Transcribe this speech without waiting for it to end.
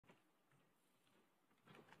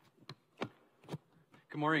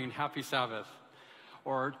Good morning and happy Sabbath.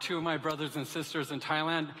 Or to my brothers and sisters in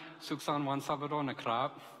Thailand, Suksan Wan Sabado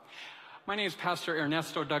Nakrab. My name is Pastor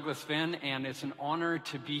Ernesto Douglas Venn, and it's an honor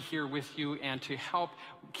to be here with you and to help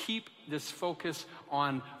keep this focus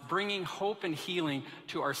on bringing hope and healing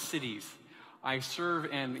to our cities. I serve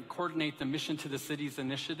and coordinate the Mission to the Cities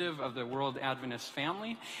initiative of the World Adventist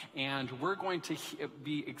Family, and we're going to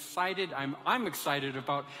be excited. I'm excited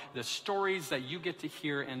about the stories that you get to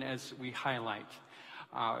hear and as we highlight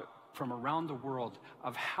from around the world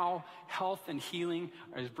of how health and healing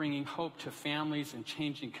is bringing hope to families and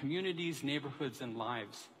changing communities, neighborhoods, and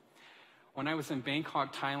lives. When I was in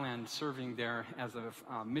Bangkok, Thailand, serving there as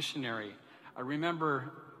a missionary, I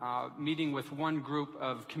remember meeting with one group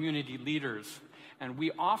of community leaders, and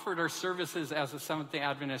we offered our services as a Seventh-day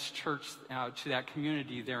Adventist church to that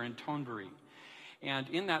community there in Thonburi. And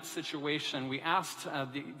in that situation, we asked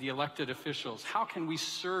the elected officials, how can we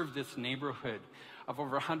serve this neighborhood of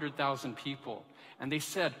over 100,000 people? And they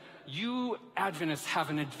said, you Adventists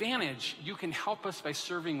have an advantage. You can help us by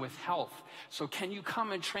serving with health. So can you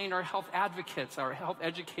come and train our health advocates, our health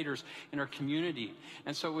educators in our community?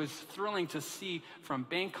 And so it was thrilling to see from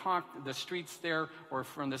Bangkok, the streets there, or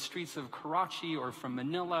from the streets of Karachi or from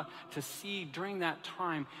Manila, to see during that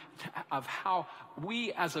time of how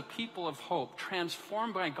we as a people of hope,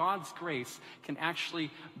 transformed by God's grace, can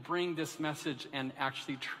actually bring this message and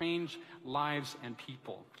actually change lives and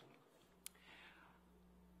people.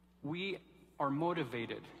 We are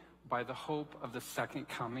motivated by the hope of the second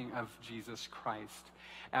coming of Jesus Christ.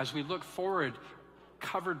 As we look forward,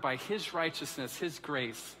 covered by His righteousness, His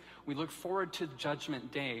grace, we look forward to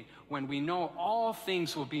Judgment Day when we know all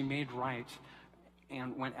things will be made right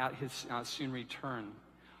and when at His soon return.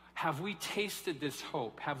 Have we tasted this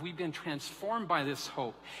hope? Have we been transformed by this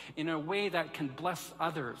hope in a way that can bless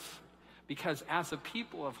others? Because as a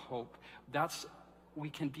people of hope, we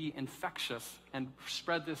can be infectious and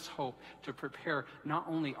spread this hope to prepare not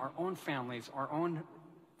only our own families, our own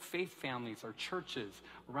faith families, our churches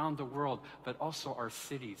around the world, but also our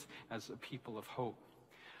cities as a people of hope.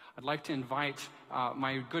 I'd like to invite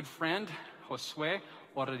my good friend, Josue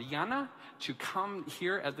Orellana, to come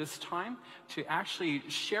here at this time to actually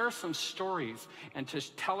share some stories and to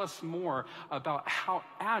tell us more about how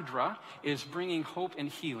ADRA is bringing hope and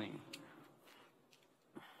healing.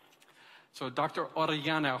 So Dr.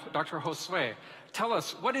 Orellana, Dr. Josue, tell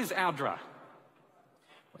us, what is ADRA?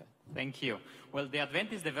 Well, thank you. Well, the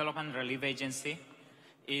Adventist Development Relief Agency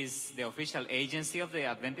is the official agency of the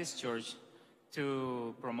Adventist Church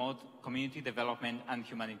to promote community development and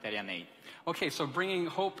humanitarian aid. Okay, so bringing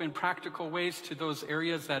hope in practical ways to those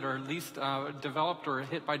areas that are least developed or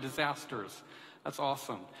hit by disasters. That's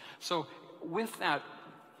awesome. So with that,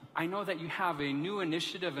 I know that you have a new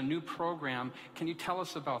initiative, a new program. Can you tell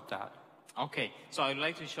us about that? Okay, so I'd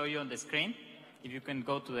like to show you on the screen. If you can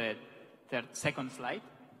go to the second slide.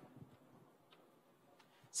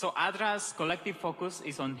 So ADRA's collective focus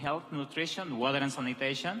is on health, nutrition, water and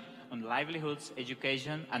sanitation, on livelihoods,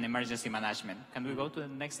 education, and emergency management. Can we go to the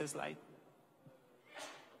next slide?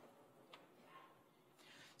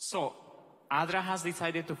 So ADRA has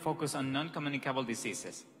decided to focus on non-communicable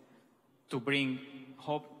diseases to bring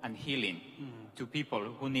hope and healing to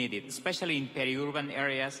people who need it, especially in peri-urban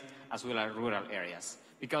areas as well as rural areas,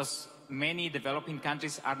 because many developing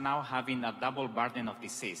countries are now having a double burden of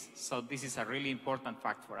disease. So this is a really important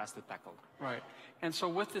fact for us to tackle. Right. And so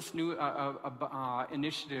with this new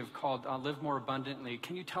initiative called Live More Abundantly,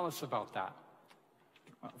 can you tell us about that?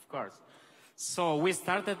 Of course. So we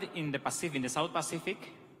started in the Pacific, in the South Pacific,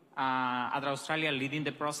 ADRA Australia leading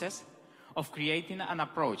the process of creating an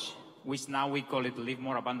approach, which now we call it Live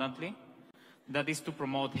More Abundantly, that is to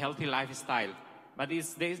promote healthy lifestyle, but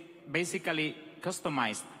it's basically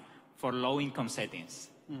customized for low-income settings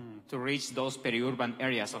to reach those peri-urban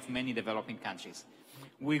areas of many developing countries.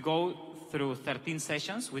 We go through 13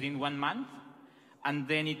 sessions within 1 month, and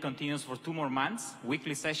then it continues for 2 more months,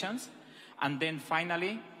 weekly sessions, and then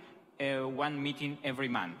finally 1 meeting every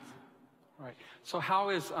month. Right. So how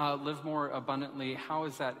is Live More Abundantly, how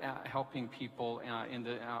is that helping people in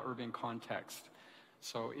the urban context?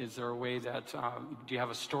 So is there a way that, do you have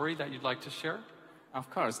a story that you'd like to share? Of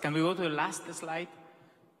course. Can we go to the last slide?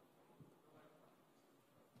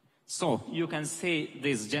 So you can see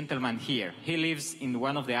this gentleman here. He lives in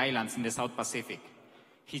one of the islands in the South Pacific.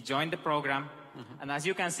 He joined the program, and as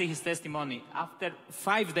you can see his testimony, after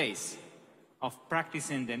 5 days of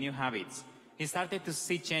practicing the new habits, he started to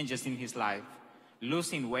see changes in his life,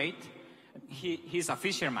 losing weight. He's a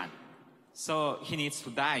fisherman, so he needs to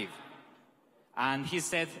dive. And he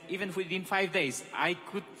said, even within 5 days, I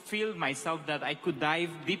could feel myself that I could dive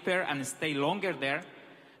deeper and stay longer there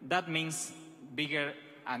that means bigger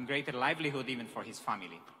and greater livelihood even for his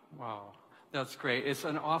family. Wow, that's great. It's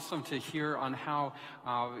awesome to hear on how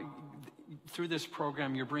through this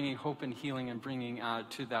program you're bringing hope and healing and bringing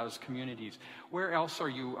to those communities. Where else are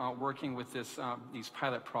you working with these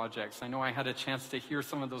pilot projects? I know I had a chance to hear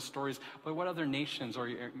some of those stories, but what other nations are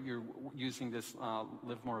you using this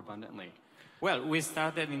Live More Abundantly? Well, we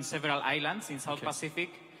started in several islands in South Pacific.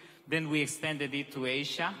 Then we extended it to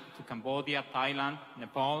Asia, to Cambodia, Thailand,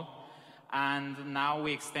 Nepal, and now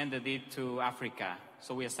we extended it to Africa.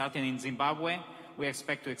 So we are starting in Zimbabwe. We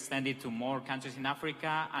expect to extend it to more countries in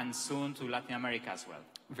Africa and soon to Latin America as well.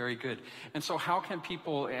 Very good. And so how can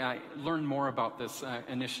people learn more about this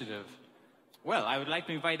initiative? Well, I would like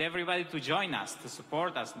to invite everybody to join us, to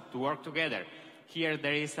support us, to work together. Here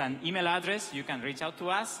there is an email address. You can reach out to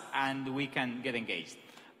us and we can get engaged.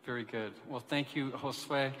 Very good. Well, thank you,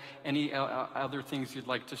 Josue. Any other things you'd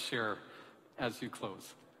like to share as you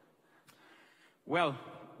close? Well,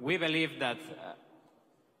 we believe that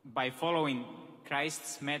by following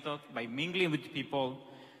Christ's method, by mingling with people,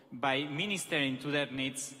 by ministering to their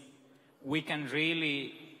needs, we can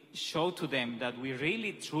really show to them that we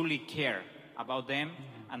really truly care about them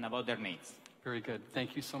and about their needs. Very good.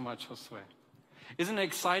 Thank you so much, Josue. Isn't it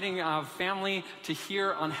exciting, family, to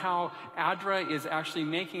hear on how ADRA is actually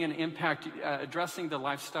making an impact addressing the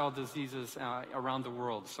lifestyle diseases around the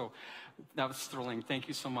world? So that was thrilling. Thank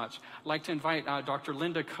you so much. I'd like to invite Dr.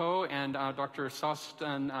 Linda Ko and Dr.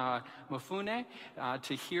 Sostan Mafune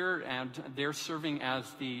to hear, and they're serving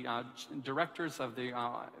as the directors of the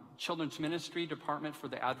Children's Ministry Department for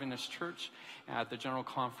the Adventist Church at the General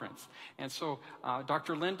Conference. And so,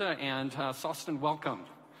 Dr. Linda and Sostan, welcome.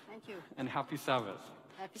 Thank you. And happy Sabbath.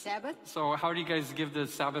 Happy Sabbath. So how do you guys give the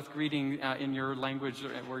Sabbath greeting in your language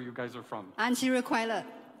where you guys are from? Ansira Kwaila.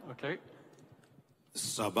 Okay.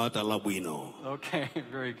 Sabbath alabuino. Okay,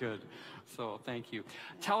 very good. So thank you.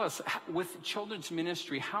 Tell us, with children's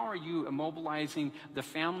ministry, how are you mobilizing the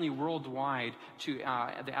family worldwide, to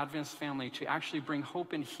the Adventist family, to actually bring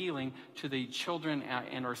hope and healing to the children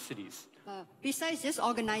in our cities? Besides just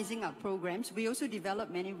organizing our programs, we also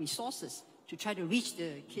develop many resources to try to reach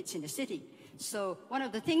the kids in the city. So one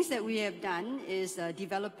of the things that we have done is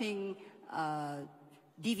developing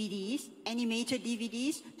DVDs, animated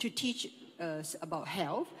DVDs, to teach about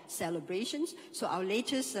health, celebrations. So our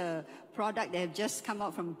latest product that have just come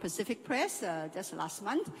out from Pacific Press just last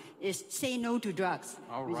month is Say No to Drugs,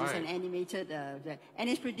 which is an animated, and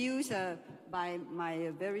it's produced by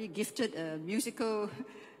my very gifted musical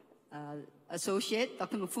associate,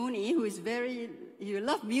 Dr. Mafuni, who is he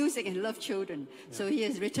loves music and loves children. Yeah. So he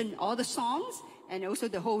has written all the songs and also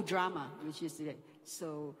the whole drama, which is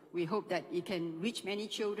so we hope that it can reach many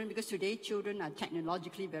children, because today children are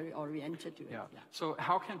technologically very oriented to it. Yeah. So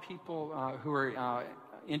how can people who are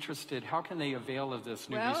interested, how can they avail of this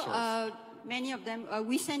new resource? Many of them,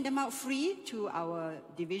 we send them out free to our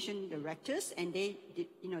division directors, and they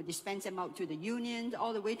dispense them out to the unions,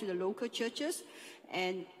 all the way to the local churches.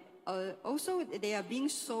 And also, they are being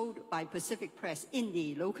sold by Pacific Press in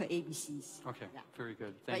the local ABCs. Okay, yeah. Very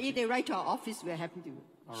good. But if they write to our office, we're happy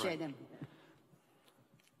to share them.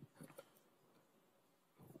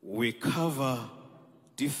 We cover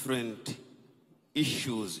different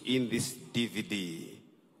issues in this DVD.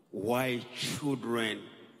 Why children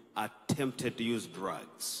are tempted to use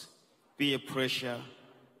drugs: peer pressure,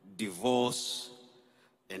 divorce,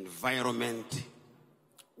 environment.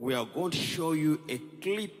 We are going to show you a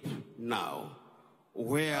clip now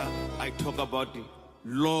where I talk about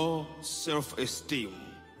low self-esteem,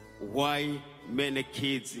 why many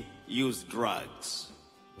kids use drugs.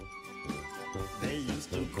 They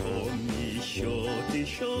used to call me Shorty,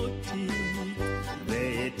 Shorty.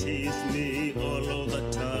 They tease me all of the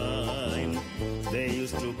time. They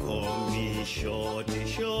used to call me Shorty,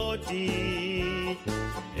 Shorty.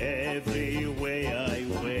 Everywhere I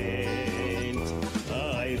went,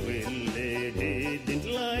 I really didn't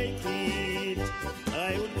like it.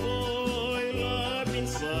 I would boil up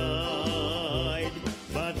inside,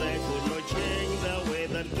 but I could not change the way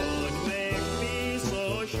that God made me.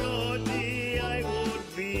 So shorty I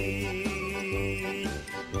would be.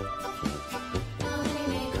 Now they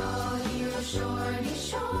may call you Shorty,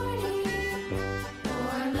 Shorty,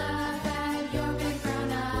 or laugh at your big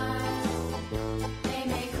brown eyes. They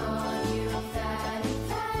may call you Fatty,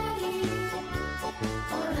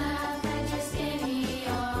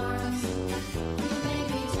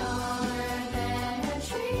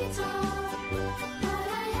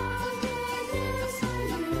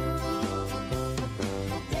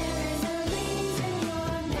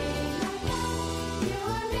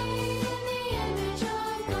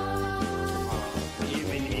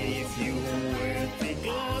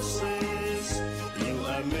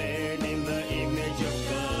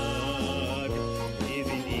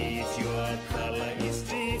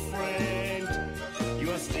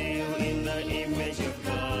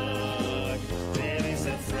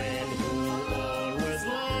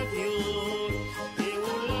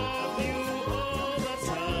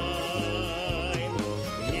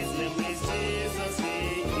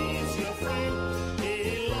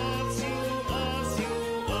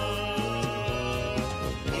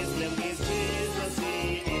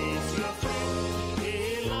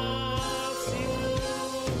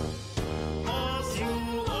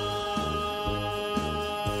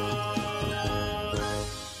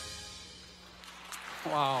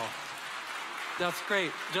 That's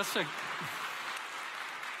great.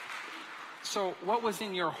 So what was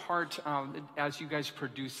in your heart as you guys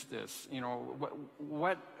produced this? You know,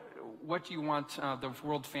 what do you want the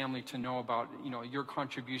world family to know about, you know, your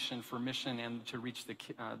contribution for mission and to reach the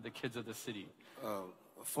kids of the city?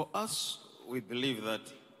 For us, we believe that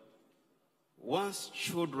once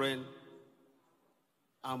children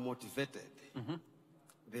are motivated,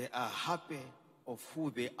 they are happy of who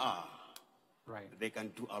they are, Right. they can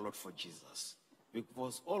do a lot for Jesus.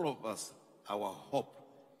 Because all of us, our hope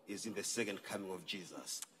is in the second coming of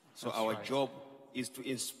Jesus. So That's our right. job is to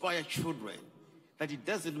inspire children that it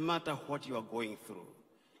doesn't matter what you are going through.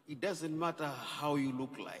 It doesn't matter how you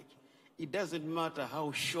look like. It doesn't matter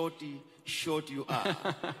how short you are.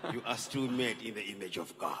 You are still made in the image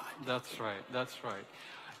of God. That's right. That's right.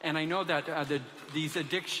 And I know that these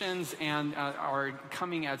addictions are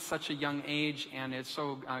coming at such a young age, and it's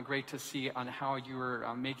so great to see on how you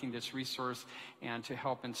are making this resource and to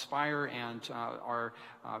help inspire and our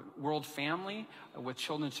world family with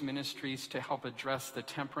children's ministries to help address the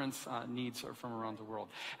temperance needs from around the world.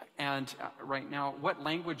 And right now, what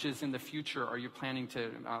languages in the future are you planning to,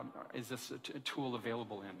 is this tool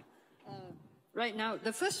available in? Right now,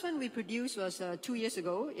 the first one we produced was 2 years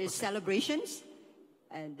ago, is Celebrations.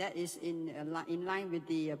 And that is in line with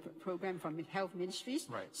the program from Health Ministries.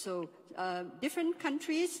 Right. So different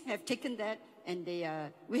countries have taken that, and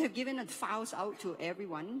we have given files out to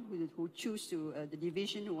everyone who choose to, the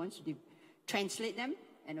division who wants to translate them.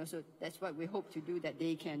 And also that's what we hope to do, that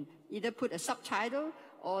they can either put a subtitle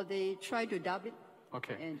or they try to dub it.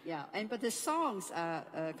 Okay. But the songs are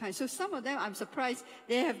so some of them, I'm surprised,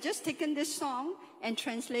 they have just taken this song and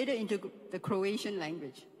translated into the Croatian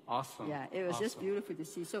language. Awesome. Yeah, it was just beautiful to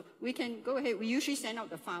see. So we can go ahead. We usually send out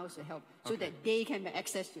the files to help so that they can have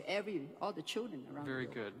access to all the children around Very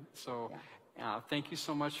the world. good. So thank you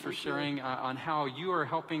so much for sharing on how you are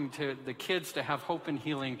helping the kids to have hope and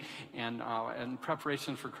healing and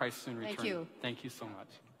preparation for Christ's soon return. Thank you. Thank you so much.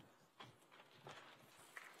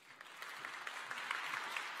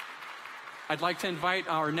 I'd like to invite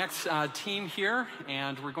our next team here,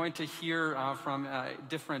 and we're going to hear from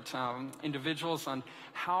different individuals on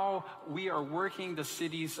how we are working the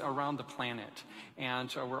cities around the planet.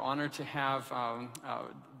 And we're honored to have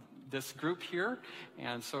this group here.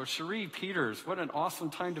 And so, Cherie Peters, what an awesome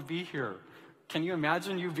time to be here. Can you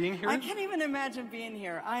imagine you being here? I can't even imagine being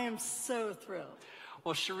here. I am so thrilled.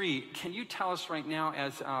 Well, Cherie, can you tell us right now,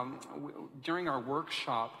 as during our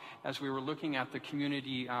workshop, as we were looking at the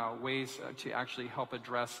community ways to actually help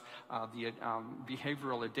address the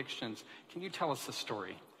behavioral addictions, can you tell us a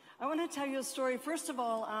story? I want to tell you a story. First of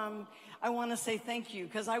all, I want to say thank you,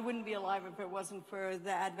 because I wouldn't be alive if it wasn't for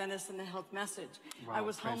the Adventist and the health message. Wow, I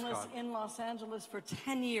was praise homeless God. in Los Angeles for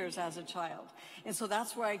 10 years as a child. And so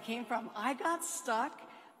that's where I came from. I got stuck,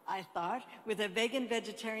 I thought, with a vegan,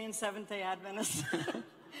 vegetarian Seventh-day Adventist.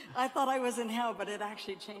 I thought I was in hell, but it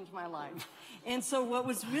actually changed my life. And so what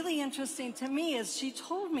was really interesting to me is she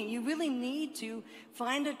told me, you really need to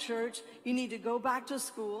find a church, you need to go back to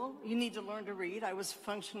school, you need to learn to read. I was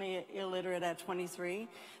functionally illiterate at 23.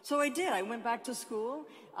 So I did. I went back to school,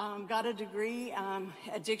 got a degree.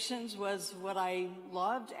 Addictions was what I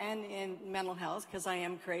loved, and in mental health, because I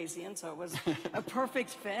am crazy, and so it was a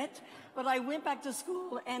perfect fit. But I went back to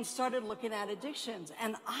school and started looking at addictions.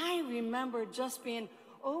 And I remember just being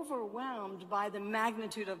overwhelmed by the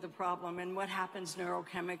magnitude of the problem and what happens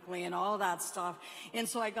neurochemically and all that stuff. And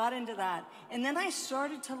so I got into that. And then I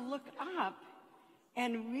started to look up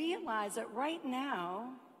and realize that right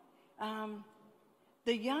now,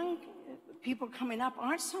 the young people coming up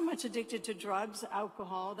aren't so much addicted to drugs,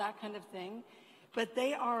 alcohol, that kind of thing, but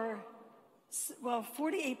they are, well,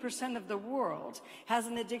 48% of the world has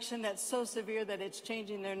an addiction that's so severe that it's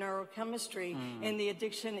changing their neurochemistry, and the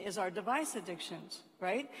addiction is our device addictions,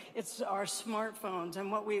 right? It's our smartphones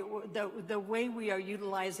and the way we are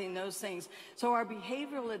utilizing those things. So our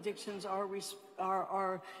behavioral addictions are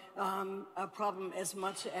a problem as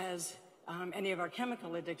much as any of our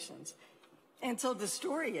chemical addictions. And so the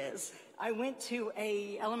story is, I went to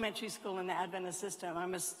a elementary school in the Adventist system.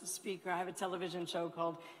 I'm a speaker. I have a television show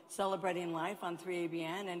called Celebrating Life on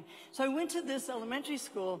 3ABN. And so I went to this elementary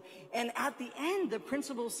school, and at the end, the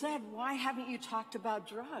principal said, "Why haven't you talked about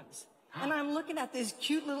drugs?" And I'm looking at these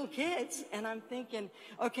cute little kids, and I'm thinking,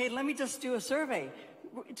 okay, let me just do a survey.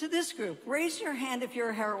 To this group, raise your hand if you're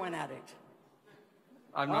a heroin addict.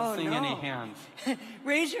 I'm not seeing any no. hands.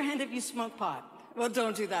 Raise your hand if you smoke pot. Well,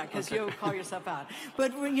 don't do that because you'll call yourself out.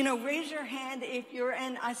 But, raise your hand if you're,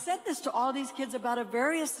 and I said this to all these kids about a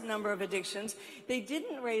various number of addictions. They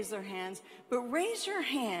didn't raise their hands, but raise your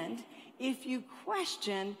hand if you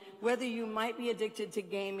question whether you might be addicted to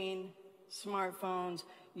gaming, smartphones,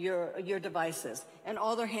 your devices. And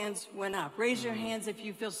all their hands went up. Raise your hands if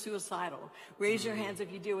you feel suicidal. Raise your hands if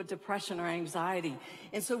you deal with depression or anxiety.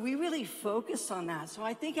 And so we really focused on that. So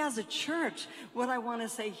I think as a church, what I want to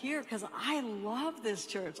say here, because I love this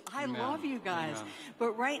church. I love you guys. Amen.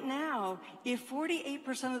 But right now, if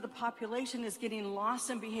 48% of the population is getting lost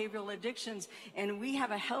in behavioral addictions, and we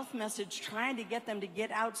have a health message trying to get them to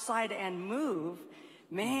get outside and move,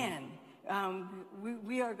 man,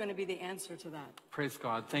 we are going to be the answer to that. Praise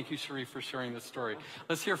God. Thank you, Cherie, for sharing this story.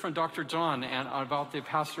 Let's hear from Dr. John and about the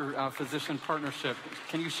pastor-physician partnership.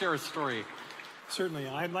 Can you share a story? Certainly.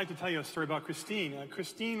 I'd like to tell you a story about Christine.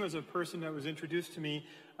 Christine was a person that was introduced to me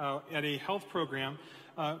at a health program.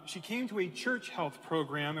 She came to a church health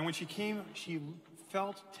program, and when she came, she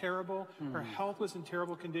felt terrible. Her health was in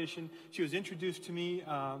terrible condition. She was introduced to me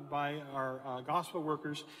by our gospel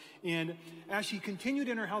workers. And as she continued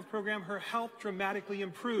in her health program, her health dramatically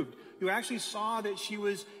improved. You actually saw that she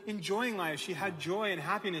was enjoying life. She had joy and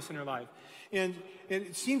happiness in her life. And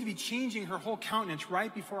it seemed to be changing her whole countenance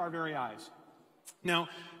right before our very eyes. Now,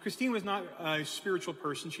 Christine was not a spiritual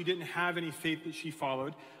person. She didn't have any faith that she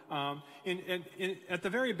followed. At the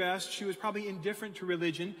very best, she was probably indifferent to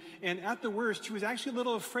religion. And at the worst, she was actually a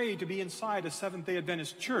little afraid to be inside a Seventh-day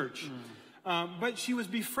Adventist church. But she was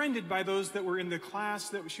befriended by those that were in the class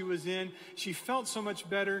that she was in. She felt so much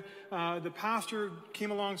better. The pastor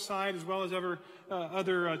came alongside as well as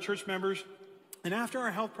other church members. And after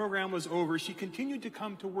our health program was over, she continued to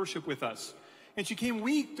come to worship with us. And she came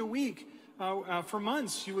week to week. For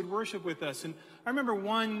months, she would worship with us. And I remember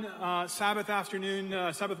one Sabbath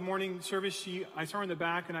afternoon, Sabbath morning service, I saw her in the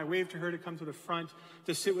back, and I waved to her to come to the front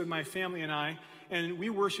to sit with my family and I. And we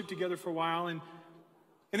worshiped together for a while. And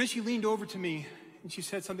then she leaned over to me, and she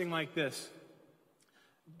said something like this: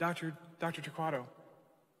 Dr. Torquato,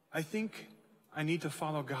 I think I need to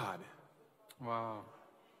follow God. Wow.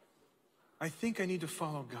 I think I need to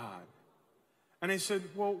follow God. And I said,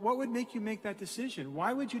 well, what would make you make that decision?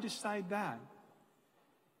 Why would you decide that?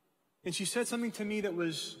 And she said something to me that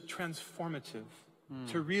was transformative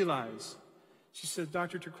to realize. She said,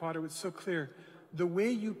 Dr. Torquato, it's so clear. The way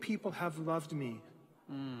you people have loved me,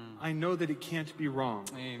 I know that it can't be wrong.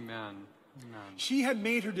 Amen. Amen. She had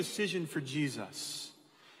made her decision for Jesus.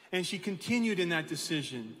 And she continued in that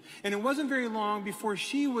decision. And it wasn't very long before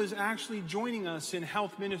she was actually joining us in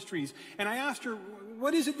health ministries. And I asked her,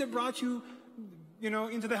 what is it that brought you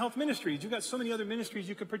into the health ministries? You've got so many other ministries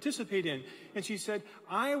you could participate in. And she said,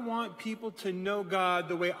 I want people to know God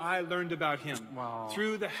the way I learned about him. Wow.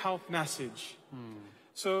 Through the health message.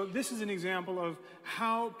 So this is an example of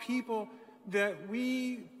how people that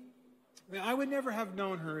I would never have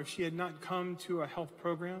known her if she had not come to a health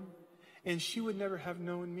program, and she would never have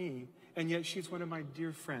known me. And yet she's one of my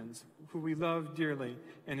dear friends who we love dearly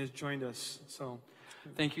and has joined us. So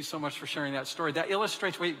thank you so much for sharing that story. That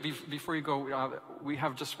illustrates, before you go, we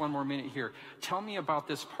have just one more minute here. Tell me about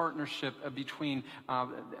this partnership between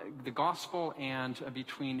the gospel and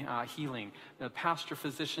between healing, the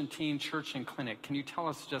pastor-physician team, church, and clinic. Can you tell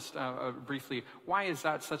us just briefly, why is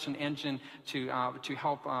that such an engine to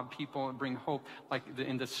help people bring hope like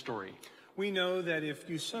in this story? We know that if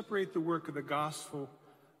you separate the work of the gospel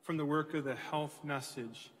from the work of the health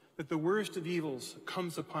message, that the worst of evils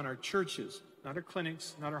comes upon our churches, not our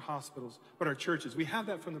clinics, not our hospitals, but our churches. We have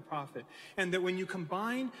that from the prophet. And that when you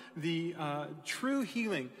combine the true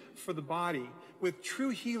healing for the body with true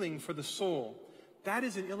healing for the soul, that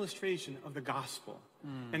is an illustration of the gospel.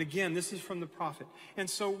 And again, this is from the prophet. And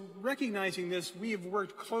so recognizing this, we have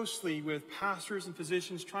worked closely with pastors and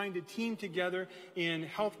physicians trying to team together in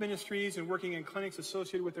health ministries and working in clinics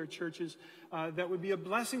associated with their churches that would be a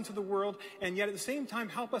blessing to the world, and yet at the same time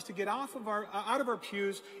help us to get out of our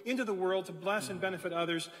pews into the world to bless and benefit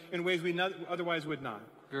others in ways we otherwise would not.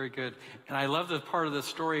 Very good. And I love the part of the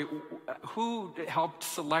story. Who helped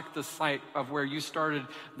select the site of where you started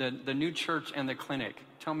the new church and the clinic?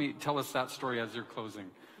 Tell us that story as you're closing.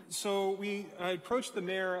 So we approached the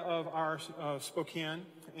mayor of our Spokane,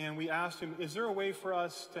 and we asked him, is there a way for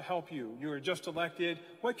us to help you? You were just elected.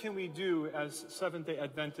 What can we do as Seventh-day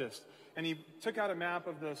Adventists? And he took out a map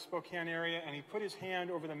of the Spokane area, and he put his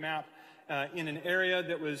hand over the map in an area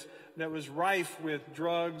that was rife with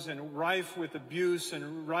drugs and rife with abuse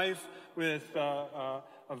and rife with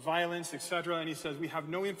of violence, etc. And he says, we have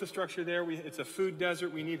no infrastructure there. It's a food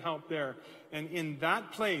desert. We need help there. And in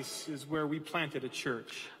that place is where we planted a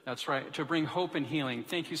church. That's right, to bring hope and healing.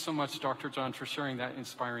 Thank you so much, Dr. John, for sharing that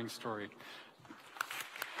inspiring story.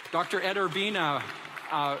 Dr. Ed Urbina,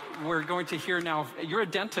 we're going to hear now, you're a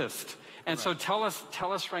dentist. And so tell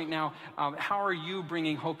us right now, how are you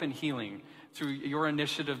bringing hope and healing through your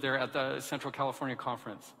initiative there at the Central California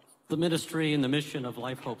Conference? The ministry and the mission of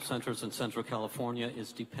Life Hope Centers in Central California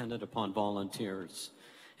is dependent upon volunteers.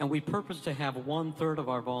 And we purpose to have 1/3 of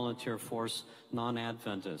our volunteer force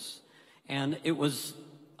non-Adventists. And it was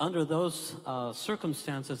under those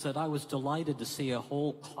circumstances that I was delighted to see a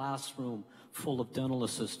whole classroom full of dental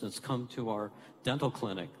assistants come to our dental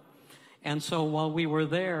clinic. And so while we were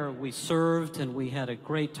there, we served and we had a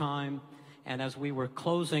great time. And as we were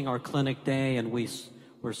closing our clinic day and we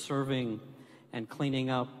were serving and cleaning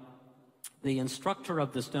up, the instructor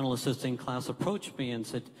of this dental assisting class approached me and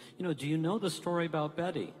said, do you know the story about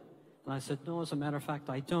Betty? And I said, no, as a matter of fact,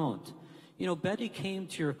 I don't. Betty came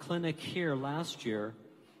to your clinic here last year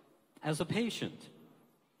as a patient.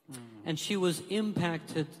 And she was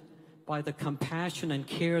impacted by the compassion and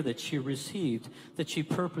care that she received, that she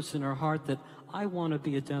purposed in her heart that I want to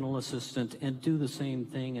be a dental assistant and do the same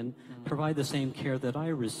thing and provide the same care that I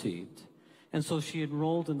received. And so she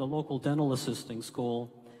enrolled in the local dental assisting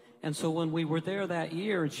school. And so when we were there that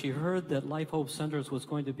year and she heard that Life Hope Centers was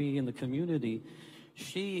going to be in the community,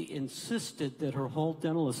 she insisted that her whole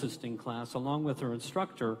dental assisting class, along with her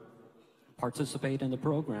instructor, participate in the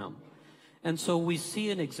program. And so we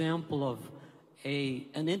see an example of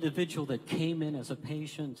an individual that came in as a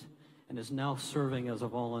patient and is now serving as a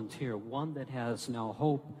volunteer, one that has now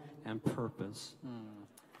hope and purpose.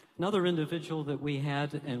 Another individual that we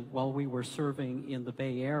had, and while we were serving in the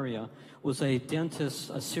Bay Area, was a dentist,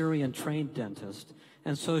 a Syrian-trained dentist.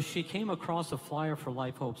 And so she came across a flyer for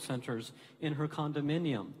Life Hope Centers in her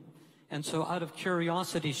condominium. And so out of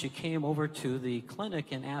curiosity, she came over to the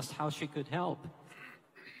clinic and asked how she could help.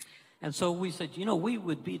 And so we said, we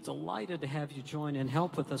would be delighted to have you join and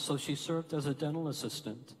help with us. So she served as a dental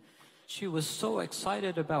assistant. She was so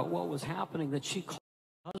excited about what was happening that she called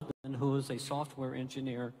her husband, who is a software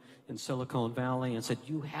engineer in Silicon Valley, and said,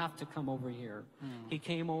 you have to come over here. He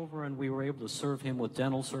came over and we were able to serve him with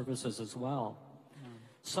dental services as well.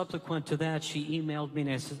 Subsequent to that, she emailed me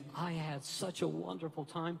and I said, I had such a wonderful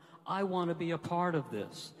time. I want to be a part of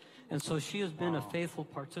this. And so she has been a faithful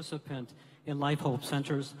participant in Life Hope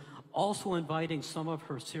Centers, also inviting some of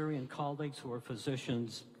her Syrian colleagues who are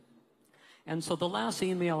physicians. And so the last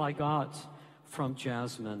email I got from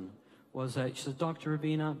Jasmine was that she said, Dr.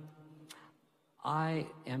 Urbina, I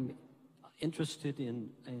am interested in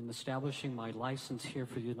establishing my license here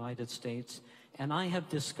for the United States, and I have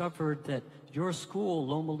discovered that your school,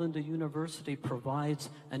 Loma Linda University, provides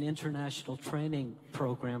an international training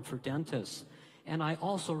program for dentists. And I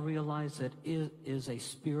also realize that it is a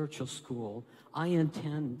spiritual school. I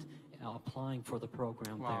intend applying for the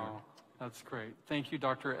program there. That's great. Thank you,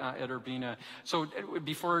 Dr. Ed Urbina. So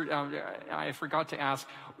before, I forgot to ask,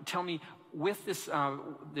 tell me, with this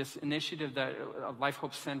this initiative that Life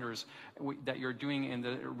Hope Centers that you're doing in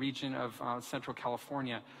the region of Central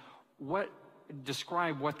California,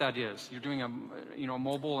 describe what that is. You're doing a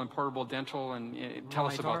mobile and portable dental, and tell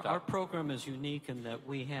us about that. Our program is unique in that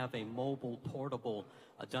we have a mobile, portable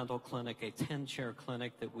dental clinic, a 10-chair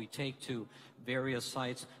clinic that we take to various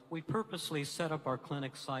sites. We purposely set up our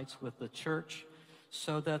clinic sites with the church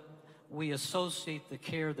so that we associate the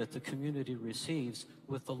care that the community receives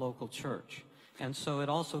with the local church. And so it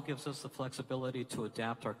also gives us the flexibility to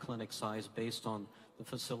adapt our clinic size based on the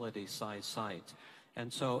facility size site.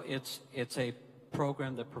 And so it's a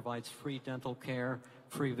program that provides free dental care,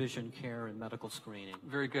 free vision care, and medical screening.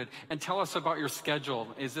 Very good. And tell us about your schedule.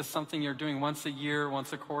 Is this something you're doing once a year,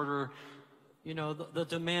 once a quarter? The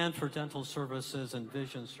demand for dental services and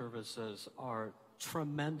vision services are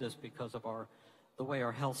tremendous because of the way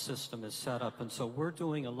our health system is set up. And so we're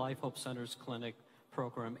doing a Life Hope Centers clinic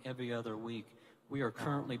program every other week. We are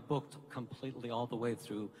currently booked completely all the way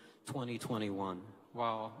through 2021.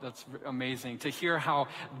 Wow, that's amazing to hear how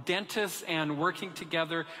dentists and working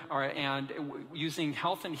together and using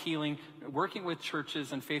health and healing, working with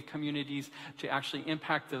churches and faith communities to actually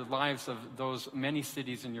impact the lives of those many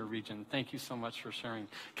cities in your region. Thank you so much for sharing.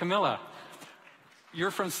 Camilla,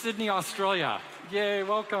 you're from Sydney, Australia. Yay,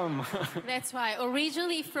 welcome. That's right.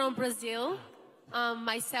 Originally from Brazil,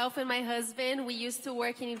 myself and my husband, we used to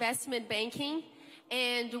work in investment banking,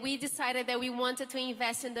 and we decided that we wanted to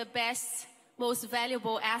invest in the best, most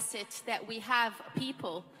valuable asset that we have,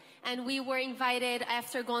 people. And we were invited,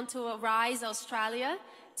 after going to Rise, Australia,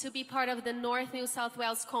 to be part of the North New South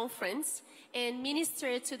Wales Conference and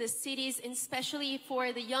minister to the cities, and especially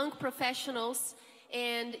for the young professionals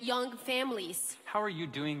and young families. How are you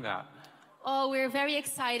doing that? Oh, we're very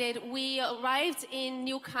excited. We arrived in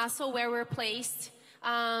Newcastle, where we're placed,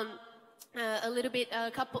 an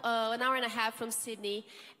hour and a half from Sydney,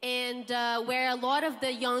 and where a lot of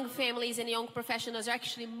the young families and young professionals are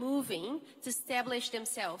actually moving to establish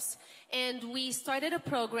themselves. And we started a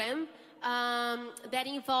program that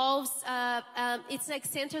involves, it's like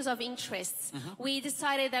centers of interests. We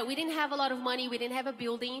decided that we didn't have a lot of money, we didn't have a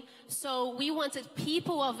building, so we wanted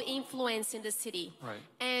people of influence in the city. Right.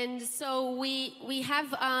 And so we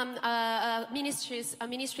have a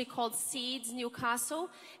ministry called Seeds Newcastle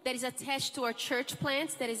that is attached to our church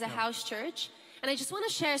plant, that is a house church. And I just want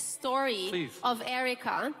to share a story Please. of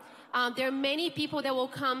Erica. There are many people that will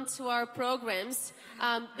come to our programs.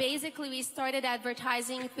 Basically, we started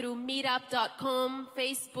advertising through meetup.com,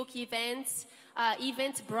 Facebook events,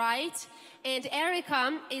 Eventbrite. And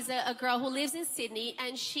Erica is a girl who lives in Sydney,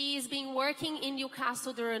 and she's been working in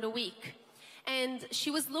Newcastle during the week. And she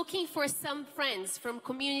was looking for some friends from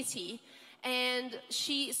community, and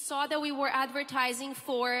she saw that we were advertising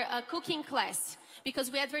for a cooking class, because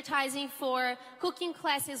we're advertising for cooking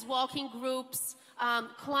classes, walking groups,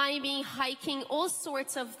 climbing, hiking, all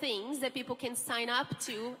sorts of things that people can sign up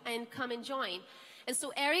to and come and join. And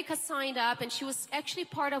so Erica signed up, and she was actually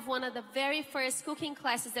part of one of the very first cooking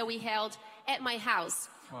classes that we held at my house.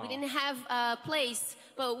 Wow. We didn't have a place,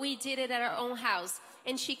 but we did it at our own house.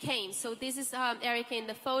 And she came. So this is Erica in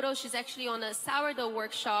the photo. She's actually on a sourdough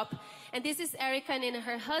workshop. And this is Erica and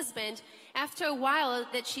her husband. After a while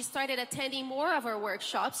that she started attending more of our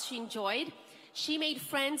workshops, she enjoyed. She made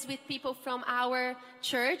friends with people from our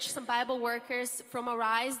church, some Bible workers from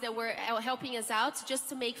Arise that were helping us out just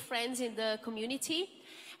to make friends in the community.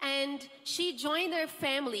 And she joined their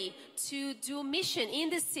family to do mission in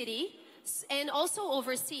the city and also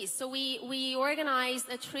overseas. So we organized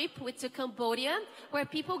a trip to Cambodia, where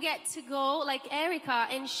people get to go, like Erica,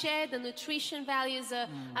 and share the nutrition values, a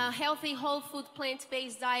healthy, whole food,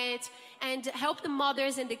 plant-based diet, and help the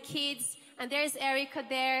mothers and the kids. And there's Erica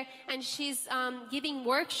there, and she's giving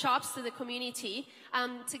workshops to the community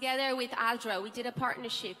together with ADRA. We did a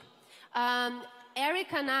partnership.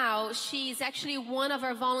 Erica now, she's actually one of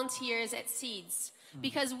our volunteers at Seeds,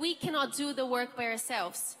 because we cannot do the work by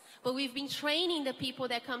ourselves. But we've been training the people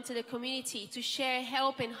that come to the community to share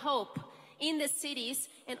help and hope in the cities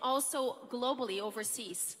and also globally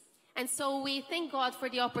overseas. And so we thank God for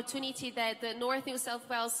the opportunity that the North New South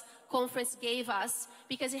Wales Conference gave us,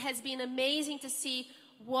 because it has been amazing to see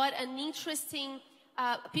what an interesting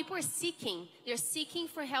people are seeking. They're seeking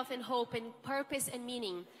for health and hope and purpose and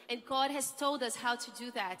meaning. And God has told us how to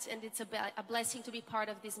do that. And it's a blessing to be part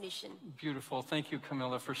of this mission. Beautiful. Thank you,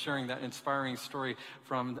 Camilla, for sharing that inspiring story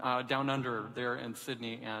from down under there in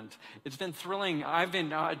Sydney. And it's been thrilling. I've been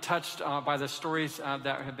touched by the stories that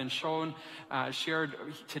have been shared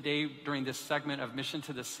today during this segment of Mission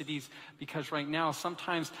to the Cities, because right now,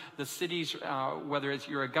 sometimes the cities, whether it's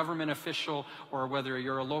you're a government official or whether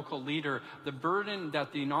you're a local leader, the burden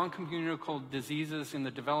that the non-communicable diseases in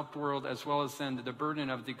the developed world, as well as then the burden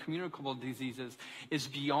of the communicable diseases, is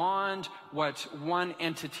beyond what one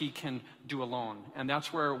entity can do alone. And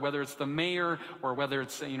that's where, whether it's the mayor or whether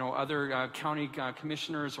it's other county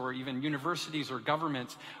commissioners or even universities or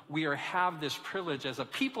governments, we have this privilege as a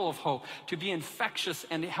people of hope to be infectious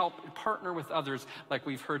and help partner with others, like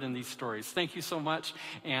we've heard in these stories. Thank you so much,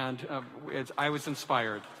 and I was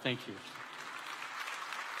inspired. Thank you.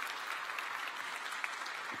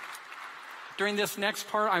 During this next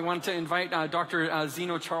part, I want to invite Dr.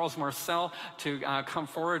 Zeno Charles Marcel to come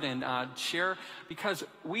forward and share, because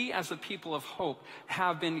we as a people of hope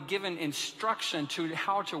have been given instruction to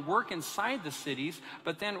how to work inside the cities,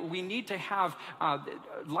 but then we need to have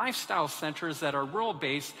lifestyle centers that are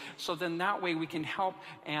rural-based, so then that way we can help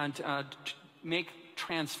and make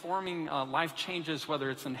transforming life changes, whether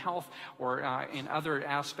it's in health or in other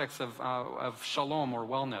aspects of shalom or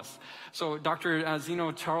wellness. So, Dr.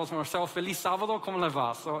 Zeno Charles Marcel, feliz sábado, ¿cómo le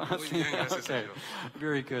va? So, okay,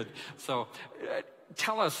 very good. So,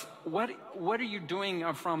 tell us, what are you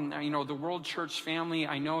doing from the World Church family?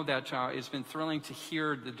 I know that it's been thrilling to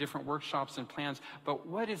hear the different workshops and plans, but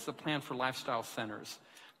what is the plan for lifestyle centers?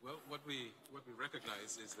 Well, what we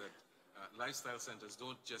recognize is that lifestyle centers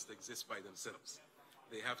don't just exist by themselves.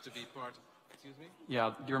 They have to be part. Excuse me?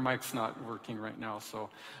 Yeah, your mic's not working right now, so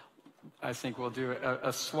I think we'll do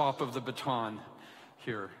a swap of the baton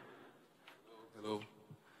here. Hello.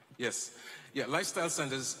 Yes. Yeah, lifestyle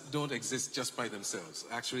centers don't exist just by themselves.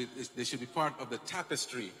 Actually, they should be part of the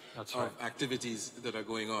tapestry That's of right. activities that are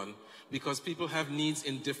going on, because people have needs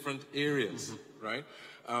in different areas, right?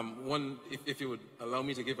 If you would allow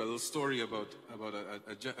me to give a little story about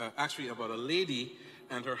a lady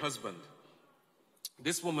and her husband.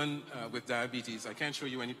 This woman with diabetes, I can't show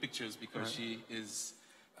you any pictures because she is,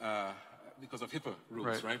 because of HIPAA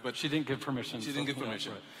rules, right? But she didn't give permission. She didn't give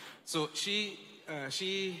permission. Right. So she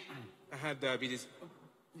had diabetes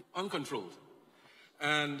uncontrolled.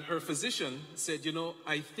 And her physician said, you know,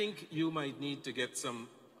 I think you might need to get some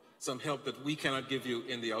help that we cannot give you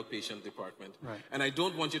in the outpatient department. Right. And I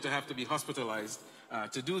don't want you to have to be hospitalized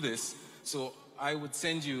to do this. So I would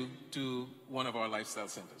send you to one of our lifestyle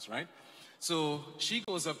centers, right? So she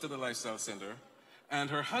goes up to the lifestyle center, and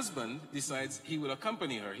her husband decides he will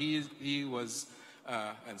accompany her. He was,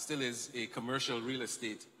 and still is, a commercial real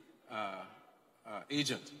estate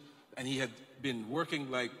agent. And he had been working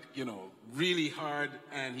like, you know, really hard,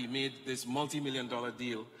 and he made this multi-million-dollar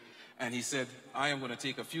deal. And he said, I am going to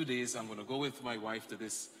take a few days. I'm going to go with my wife to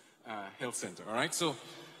this health center, all right? So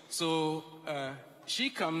she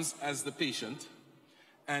comes as the patient,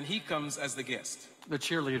 and he comes as the guest. The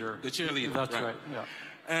cheerleader. The cheerleader. That's right. Yeah.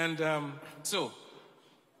 And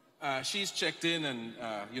she's checked in and,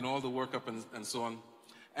 you know, all the workup and so on.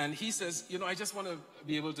 And he says, you know, I just want to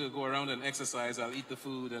be able to go around and exercise. I'll eat the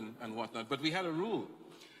food and whatnot. But we had a rule.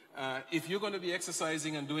 If you're going to be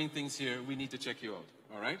exercising and doing things here, we need to check you out,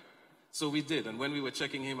 all right? So we did. And when we were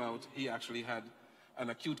checking him out, he actually had an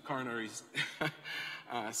acute coronary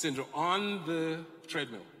syndrome on the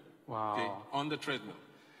treadmill. Wow. Okay, on the treadmill.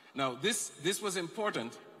 Now, this was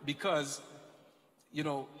important because, you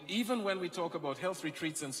know, even when we talk about health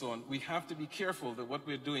retreats and so on, we have to be careful that what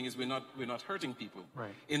we're doing is we're not hurting people.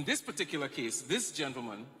 Right. In this particular case, this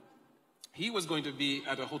gentleman, he was going to be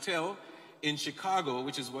at a hotel in Chicago,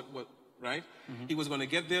 which is what right? He was going to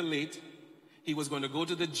get there late. He was going to go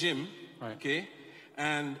to the gym, Right. okay?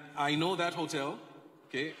 And I know that hotel,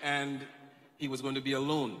 okay? And he was going to be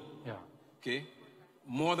alone, Yeah. okay?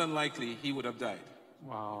 More than likely, he would have died.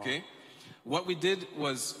 Wow. Okay? What we did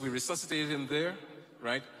was we resuscitated him there,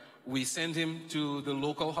 right? We sent him to the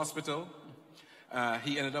local hospital.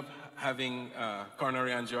 He ended up having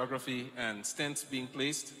coronary angiography and stents being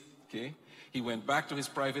placed, okay? He went back to his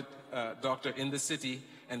private doctor in the city,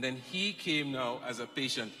 and then he came now as a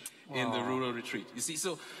patient in the rural retreat. You see,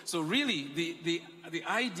 so really the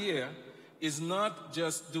idea is not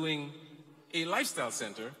just doing a lifestyle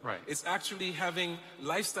center. Right. It's actually having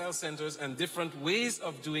lifestyle centers and different ways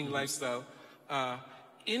of doing lifestyle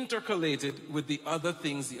intercalated with the other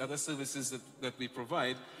things, the other services that we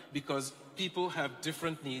provide, because people have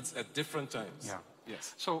different needs at different times. Yeah.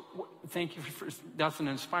 Yes. So thank you for that's an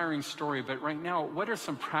inspiring story. But right now, what are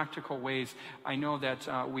some practical ways? I know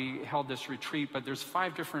that we held this retreat, but there's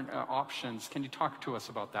 5 different options. Can you talk to us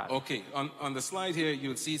about that? Okay. On the slide here,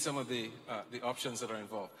 you'll see some of the options that are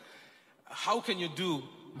involved. How can you do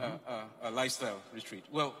a lifestyle retreat?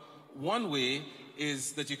 Well, one way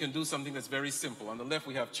is that you can do something that's very simple. On the left,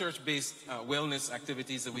 we have church-based wellness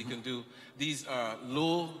activities that we can do. These are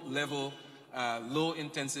low-level,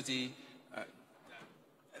 low-intensity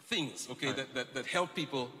things, okay, right, that help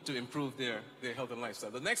people to improve their health and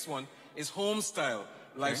lifestyle. The next one is home-style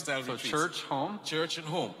lifestyle retreats. So church, home? Church and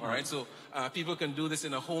home, all right? So people can do this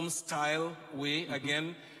in a home-style way,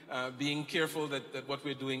 again, being careful that what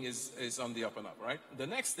we're doing is on the up and up, right? The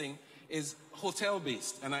next thing is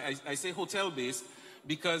hotel-based. And I say hotel-based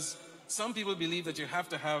because some people believe that you have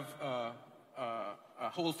to have a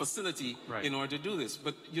whole facility right, in order to do this.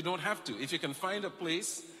 But you don't have to. If you can find a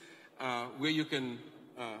place where you can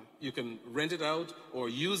rent it out or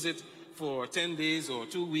use it for 10 days or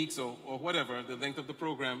 2 weeks or whatever, the length of the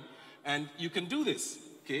program, and you can do this,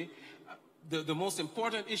 okay? The most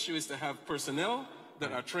important issue is to have personnel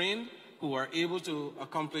that are trained, who are able to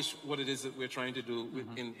accomplish what it is that we're trying to do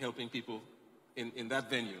in helping people in that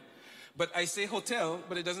venue. But I say hotel,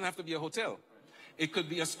 but it doesn't have to be a hotel. It could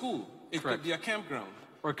be a school. It could be a campground.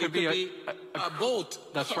 Or it could be a boat,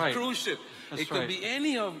 that's a right, cruise ship. That's it could right, be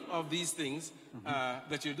any of these things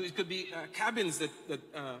that you do. It could be cabins that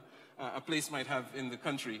a place might have in the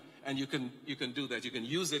country, and you can do that. You can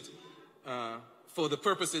use it for the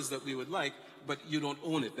purposes that we would like, but you don't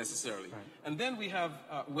own it necessarily. Right. And then we have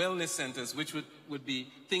wellness centers, which would be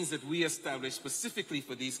things that we establish specifically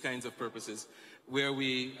for these kinds of purposes, where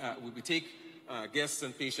we take guests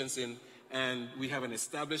and patients in, and we have an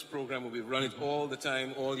established program where we run it all the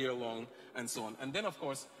time, all year long, and so on. And then, of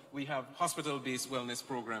course, we have hospital-based wellness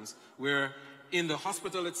programs where in the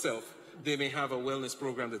hospital itself, they may have a wellness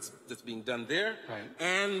program that's being done there. Right.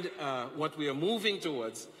 And what we are moving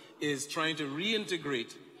towards is trying to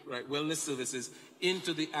reintegrate, right, wellness services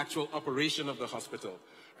into the actual operation of the hospital.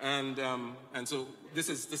 And so this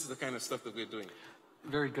is the kind of stuff that we're doing.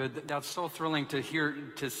 Very good. That's so thrilling to hear,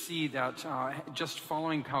 to see that just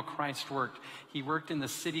following how Christ worked. He worked in the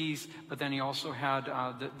cities, but then he also had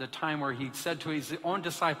the time where he said to his own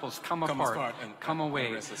disciples, come apart and come away,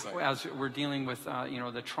 and rest aside. as we're dealing with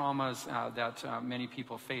the traumas that many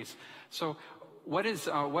people face. So what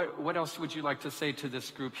else would you like to say to this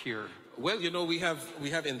group here? Well, we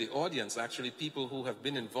have in the audience actually people who have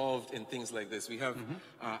been involved in things like this. We have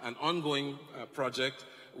an ongoing project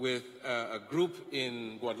with a group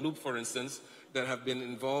in Guadeloupe, for instance, that have been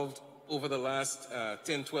involved over the last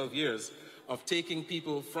 10, 12 years of taking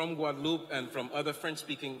people from Guadeloupe and from other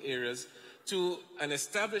French-speaking areas to an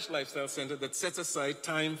established lifestyle center that sets aside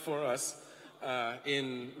time for us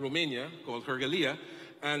in Romania called Hergalia.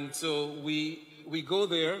 And so we go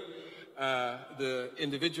there, the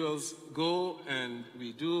individuals go and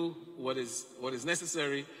we do what is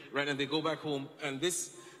necessary, right? And they go back home. And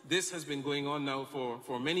this has been going on now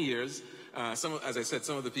for many years. As I said,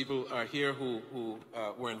 some of the people are here who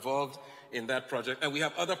were involved in that project. And we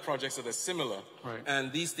have other projects that are similar. Right.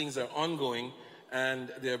 And these things are ongoing and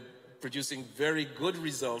they're producing very good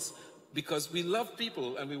results because we love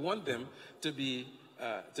people and we want them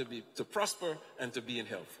to prosper and to be in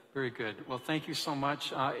health. Very good. Well, thank you so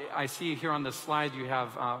much. I see here on the slide you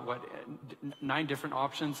have, 9 different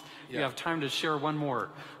options. Yeah. You have time to share one more.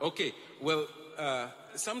 Okay. Well,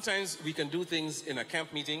 sometimes we can do things in a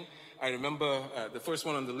camp meeting. I remember the first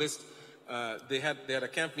one on the list, they had a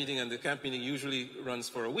camp meeting, and the camp meeting usually runs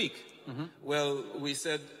for a week. Mm-hmm. Well, we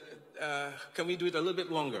said, can we do it a little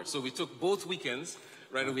bit longer? So we took both weekends,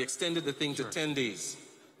 right, and we extended the thing to 10 days,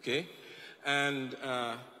 okay? And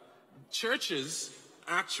churches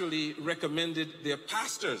actually recommended their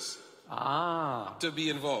pastors to be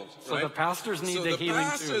involved. So right? the pastors need the healing too. So the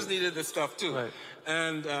pastors needed the stuff too. Right.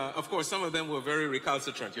 And of course, some of them were very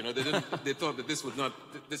recalcitrant. They thought that this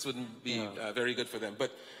wouldn't be very good for them.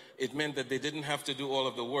 But it meant that they didn't have to do all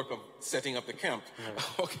of the work of setting up the camp.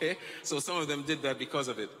 Right. Okay, so some of them did that because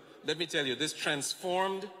of it. Let me tell you, this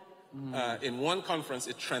transformed in one conference.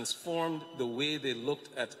 It transformed the way they looked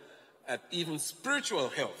at even spiritual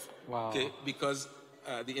health. Wow. Okay, because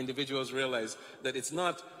the individuals realized that it's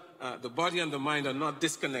not. The body and the mind are not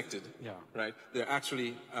disconnected, right? They're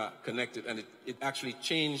actually connected, and it actually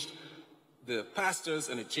changed the pastors,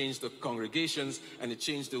 and it changed the congregations, and it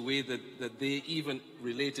changed the way that they even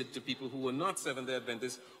related to people who were not Seventh-day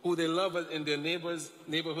Adventists, who they love in their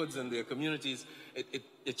neighborhoods and their communities.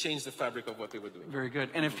 It changed the fabric of what they were doing. Very good.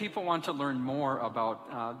 And if people want to learn more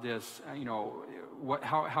about this,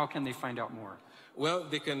 how can they find out more? Well,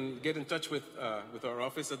 they can get in touch with our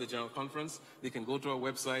office at the General Conference. They can go to our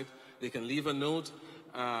website. They can leave a note.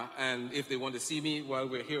 And if they want to see me while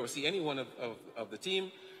we're here or see any one of the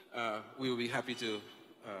team, we will be happy to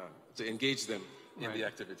engage them in the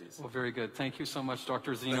activities. Well, very good. Thank you so much,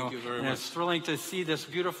 Dr. Zeno. Thank you very and much. It's thrilling to see this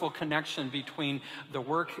beautiful connection between the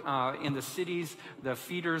work in the cities, the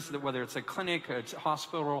feeders, whether it's a clinic, a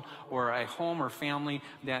hospital, or a home or family,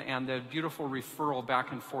 and the beautiful referral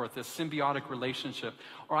back and forth, this symbiotic relationship.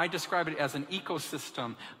 Or I describe it as an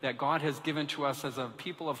ecosystem that God has given to us as a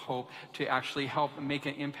people of hope to actually help make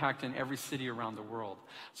an impact in every city around the world.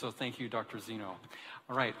 So thank you, Dr. Zeno.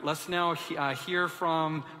 All right, let's now hear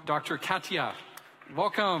from Dr. Katia.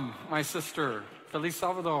 Welcome, my sister. Feliz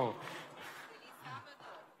Sábado.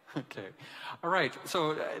 Okay. All right.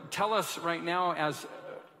 So tell us right now, as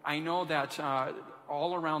I know that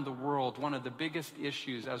all around the world, one of the biggest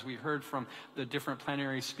issues, as we heard from the different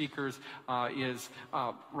plenary speakers, is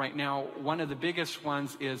right now, one of the biggest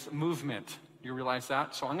ones is movement. You realize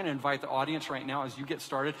that? So I'm going to invite the audience right now, as you get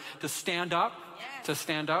started, to stand up. Yes. To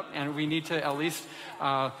stand up, and we need to at least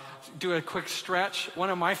do a quick stretch. One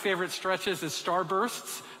of my favorite stretches is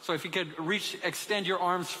starbursts. So if you could extend your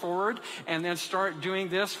arms forward and then start doing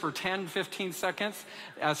this for 10, 15 seconds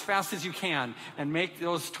as fast as you can, and make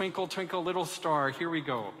those twinkle, twinkle, little star. Here we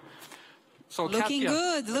go. So looking Katia,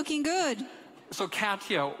 good, looking good. So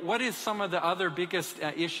Katia, what is some of the other biggest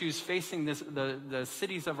issues facing the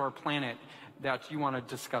cities of our planet that you want to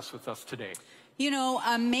discuss with us today? You know,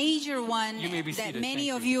 a major one that many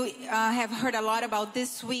of you have heard a lot about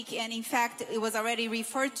this week, and in fact, it was already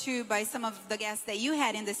referred to by some of the guests that you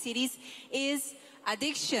had in the cities, is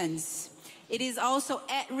addictions. It is also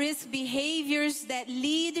at-risk behaviors that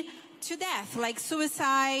lead to death, like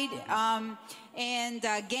suicide and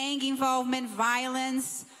gang involvement,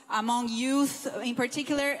 violence, among youth in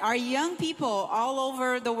particular are young people all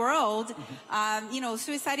over the world.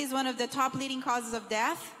 Suicide is one of the top leading causes of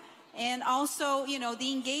death. And also,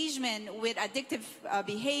 the engagement with addictive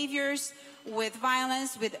behaviors, with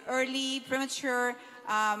violence, with early premature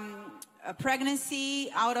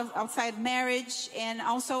pregnancy outside marriage, and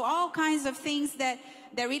also all kinds of things that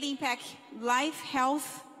really impact life,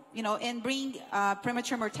 health, and bring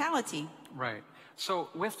premature mortality. Right. So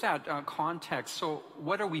with that context, so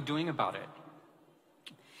what are we doing about it?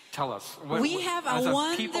 Tell us. We have as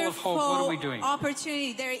a people of hope, what are we doing? wonderful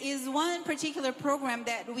opportunity. There is one particular program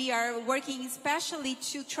that we are working especially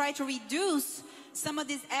to try to reduce some of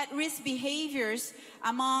these at-risk behaviors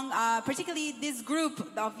among particularly this group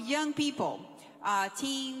of young people,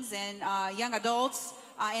 teens and young adults.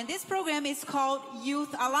 And this program is called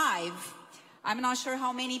Youth Alive. I'm not sure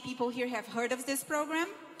how many people here have heard of this program.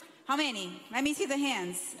 How many? Let me see the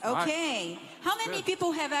hands. Okay. How many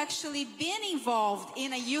people have actually been involved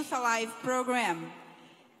in a Youth Alive program?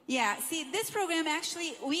 Yeah, see, this program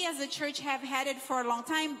actually, we as a church have had it for a long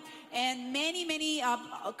time, and many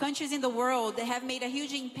countries in the world have made a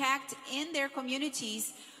huge impact in their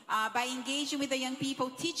communities by engaging with the young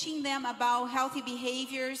people, teaching them about healthy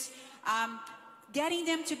behaviors, getting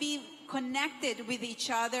them to be connected with each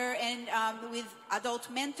other and with adult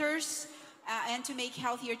mentors, and to make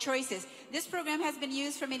healthier choices. This program has been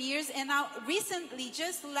used for many years, and now recently,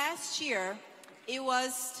 just last year, it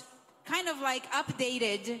was kind of like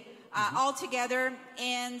updated altogether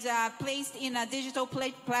and placed in a digital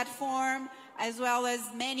platform, as well as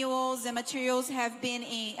manuals and materials have been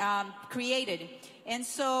created. And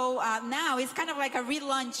so now it's kind of like a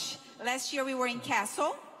relaunch. Last year we were in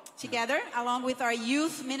Castle together, along with our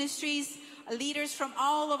youth ministries, leaders from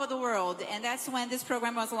all over the world, and that's when this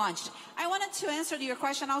program was launched. I wanted to answer your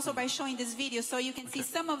question also by showing this video so you can see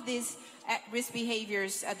some of these at-risk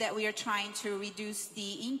behaviors that we are trying to reduce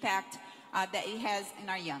the impact that it has in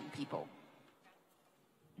our young people.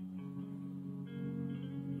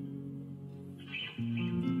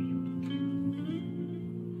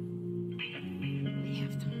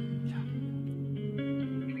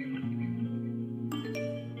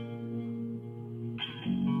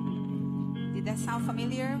 Did that sound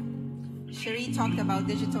familiar? Cherie talked about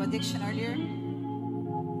digital addiction earlier.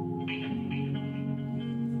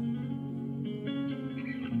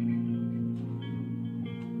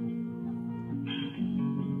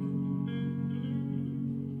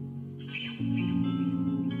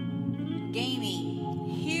 Gaming,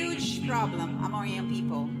 huge problem among young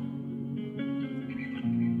people.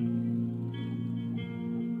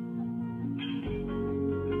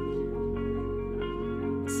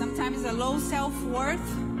 Sometimes a low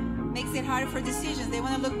self-worth makes it harder for decisions. They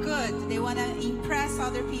want to look good. They want to impress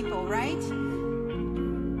other people, right?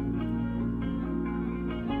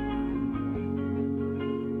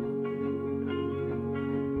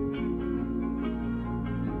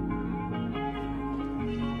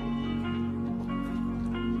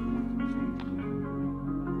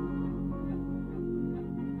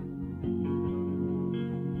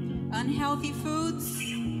 Unhealthy foods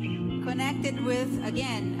connected with,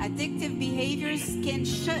 again, addictive behaviors can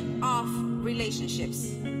shut off relationships.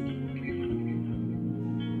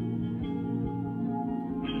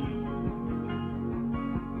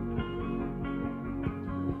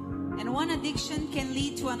 And one addiction can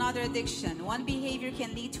lead to another addiction. One behavior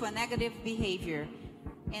can lead to a negative behavior.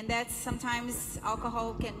 And that's sometimes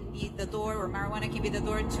alcohol can be the door, or marijuana can be the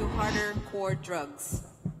door to harder core drugs.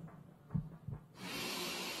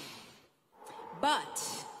 But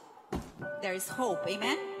there is hope,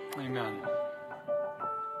 amen? Amen.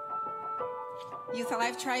 Youth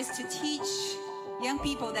Alive tries to teach young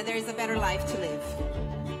people that there is a better life to live.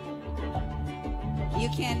 You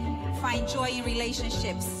can find joy in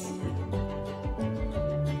relationships.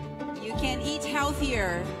 You can eat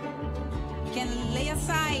healthier. You can lay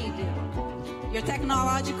aside your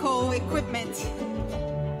technological equipment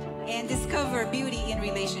and discover beauty in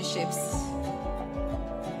relationships.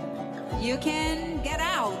 You can get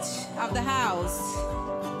out of the house,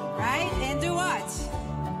 right? And do what?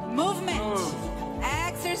 Movement,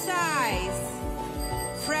 exercise,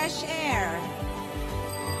 fresh air,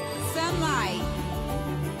 sunlight.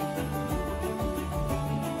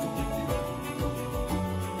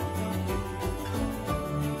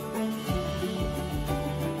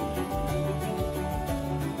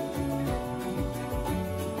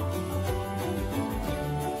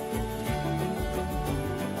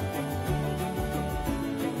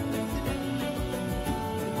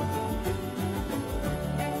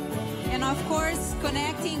 Of course,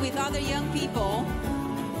 connecting with other young people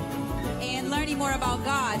and learning more about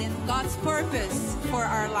God and God's purpose for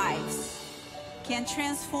our lives can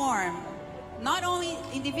transform not only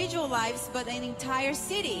individual lives, but an entire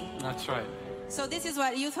city. That's right. So this is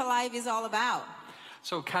what Youth Alive is all about.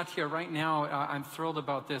 So, Katia, right now, I'm thrilled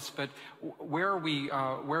about this, but where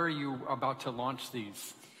are you about to launch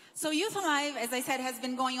these? So Youth Alive, as I said, has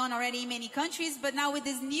been going on already in many countries, but now with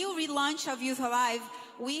this new relaunch of Youth Alive,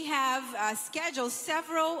 we have scheduled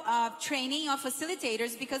several training of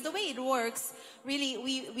facilitators, because the way it works, really,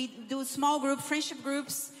 we do small group, friendship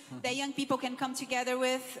groups that young people can come together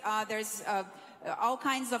with. There's all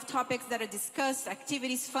kinds of topics that are discussed,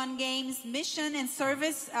 activities, fun games, mission and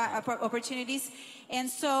service opportunities. And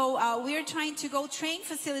so we're trying to go train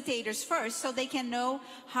facilitators first so they can know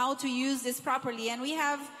how to use this properly. And we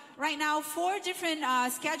have right now 4 different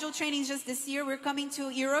scheduled trainings just this year. We're coming to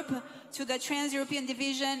Europe, to the Trans-European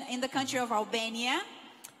Division in the country of Albania.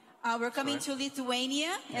 We're coming to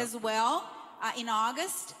Lithuania as well in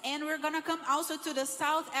August. And we're going to come also to the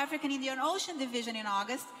South African Indian Ocean Division in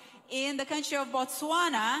August in the country of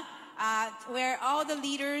Botswana, where all the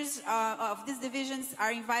leaders of these divisions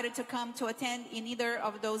are invited to come to attend in either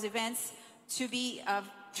of those events to be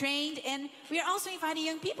trained. And we are also inviting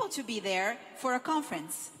young people to be there for a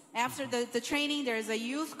conference. After the training, there's a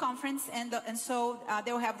youth conference, and so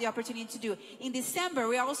they'll have the opportunity to do. In December,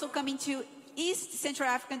 we're also coming to East Central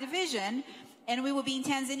African Division, and we will be in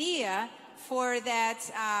Tanzania for that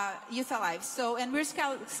Youth Alive. So, and we're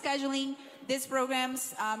scheduling these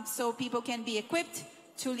programs so people can be equipped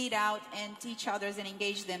to lead out and teach others and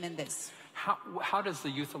engage them in this. How does the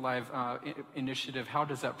Youth Alive initiative, how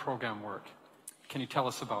does that program work? Can you tell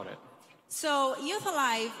us about it? So Youth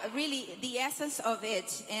Alive, really the essence of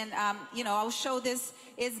it, and I'll show this,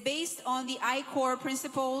 is based on the I-Core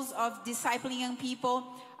principles of discipling young people,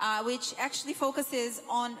 which actually focuses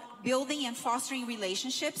on building and fostering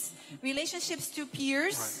relationships to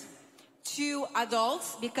peers, to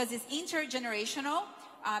adults, because it's intergenerational,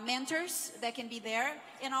 mentors that can be there,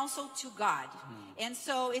 and also to God. And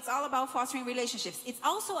so it's all about fostering relationships. It's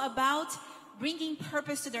also about bringing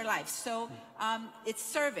purpose to their lives. So it's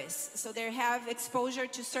service. So they have exposure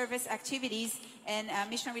to service activities and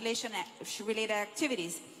mission-related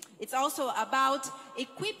activities. It's also about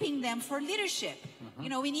equipping them for leadership. You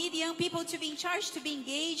know, we need young people to be in charge, to be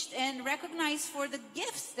engaged and recognized for the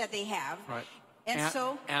gifts that they have. Right.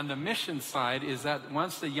 And the mission side is that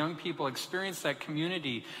once the young people experience that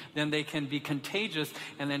community, then they can be contagious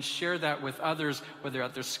and then share that with others, whether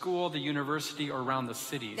at their school, the university, or around the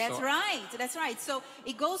city. That's right. So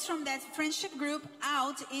it goes from that friendship group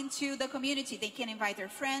out into the community. They can invite their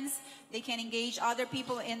friends. They can engage other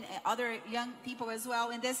people and other young people as well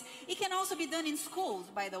in this. It can also be done in schools,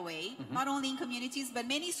 by the way, not only in communities, but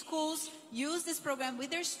many schools use this program with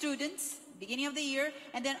their students beginning of the year,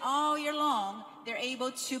 and then all year long, they're able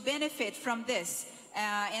to benefit from this.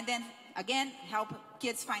 And then, again, help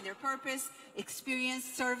kids find their purpose, experience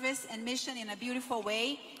service and mission in a beautiful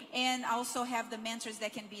way, and also have the mentors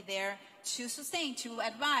that can be there to sustain, to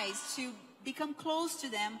advise, to become close to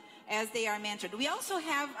them as they are mentored. We also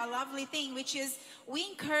have a lovely thing, which is we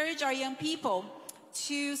encourage our young people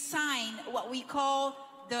to sign what we call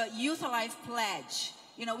the Youth Alive Pledge.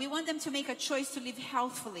 You know, we want them to make a choice to live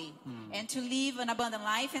healthfully and to live an abundant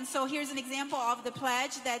life. And so here's an example of the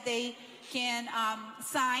pledge that they can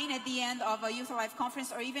sign at the end of a Youth Alive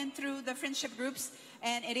conference or even through the friendship groups.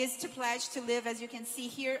 And it is to pledge to live, as you can see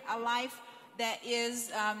here, a life that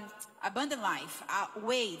is abundant life,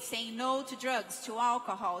 saying no to drugs, to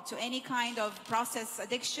alcohol, to any kind of process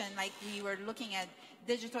addiction, like we were looking at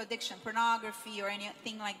digital addiction, pornography, or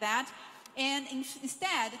anything like that. And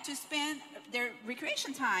instead to spend their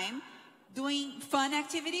recreation time doing fun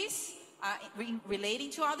activities, relating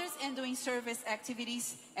to others, and doing service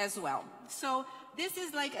activities as well. So this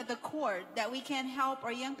is like at the core that we can help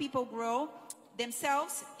our young people grow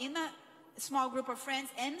themselves in a small group of friends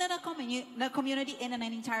and in a community and in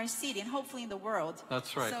an entire city, and hopefully in the world.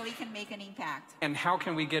 That's right. So we can make an impact. And how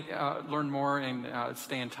can we learn more and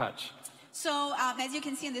stay in touch? So as you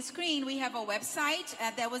can see on the screen, we have a website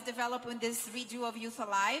that was developed in this redo of Youth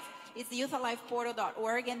Alive. It's the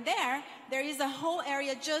youthaliveportal.org, and there is a whole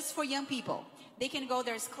area just for young people. They can go,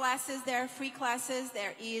 there's classes there, free classes,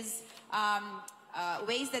 there is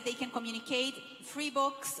ways that they can communicate, free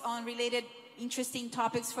books on related interesting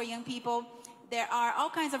topics for young people. There are all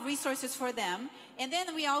kinds of resources for them. And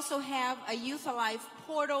then we also have a Youth Alive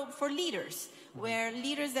portal for leaders, where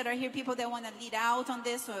leaders that are here, people that want to lead out on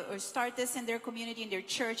this or start this in their community, in their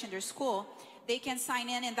church, in their school, they can sign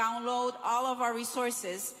in and download all of our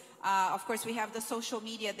resources Of course, we have the social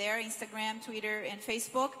media there, Instagram, Twitter, and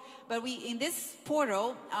Facebook. But in this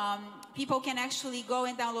portal, people can actually go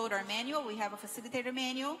and download our manual. We have a facilitator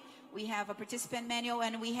manual, we have a participant manual,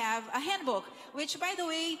 and we have a handbook, which, by the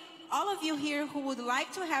way, all of you here who would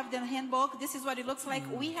like to have the handbook, this is what it looks like.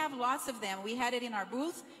 We have lots of them. We had it in our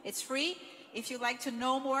booth. It's free. If you'd like to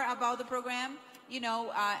know more about the program, in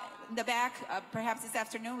the back, perhaps this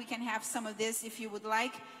afternoon, we can have some of this if you would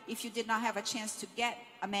like, if you did not have a chance to get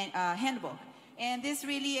a handbook. And this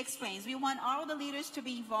really explains. We want all the leaders to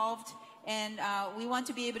be involved, and we want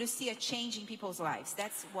to be able to see a change in people's lives.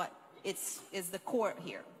 That's what is the core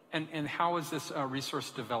here. And how is this resource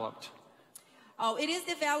developed? Oh, it is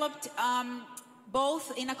developed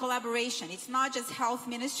both in a collaboration. It's not just health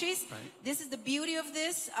ministries. Right. This is the beauty of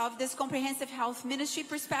this comprehensive health ministry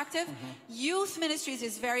perspective. Youth ministries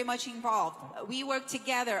is very much involved. We work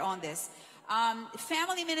together on this.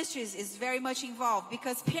 Family ministries is very much involved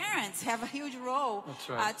because parents have a huge role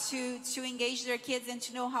to engage their kids and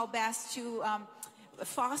to know how best to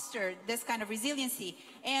foster this kind of resiliency.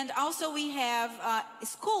 And also we have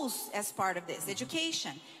schools as part of this,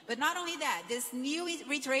 education. But not only that, this new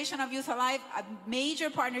iteration of Youth Alive, a major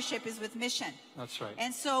partnership is with Mission. That's right.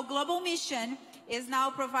 And so Global Mission is now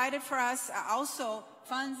provided for us also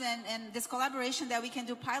funds and this collaboration that we can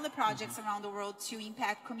do pilot projects around the world to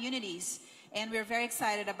impact communities. And we're very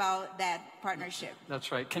excited about that partnership.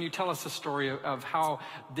 That's right. Can you tell us the story of how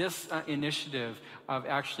this initiative of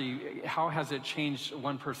actually, how has it changed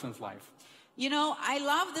one person's life? I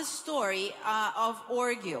love the story of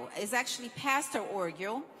Orgil. It's actually Pastor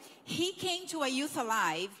Orgil. He came to a Youth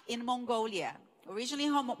Alive in Mongolia, originally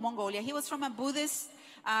Mongolia. He was from a Buddhist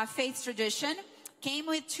faith tradition, came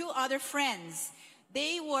with two other friends.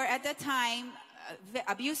 They were, at that time,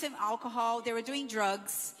 abusing alcohol. They were doing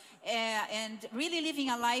drugs. And really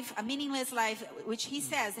living a meaningless life, which he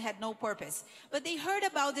says had no purpose. But they heard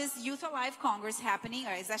about this Youth Alive Congress happening,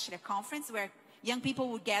 or it's actually a conference where young people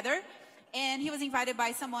would gather. And he was invited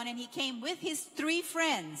by someone, and he came with his 3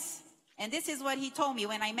 friends. And this is what he told me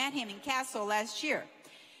when I met him in Castle last year.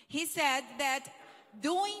 He said that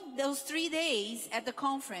during those 3 days at the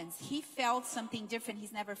conference, he felt something different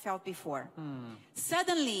he's never felt before.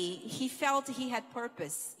 Suddenly, he felt he had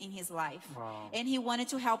purpose in his life. Wow. And he wanted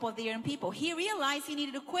to help other young people. He realized he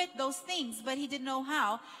needed to quit those things, but he didn't know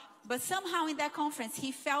how. But somehow in that conference,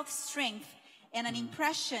 he felt strength and an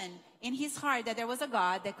impression in his heart that there was a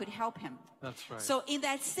God that could help him. That's right. So in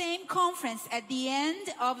that same conference, at the end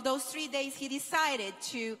of those 3 days, he decided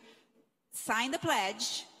to sign the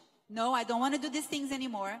pledge. No, I don't want to do these things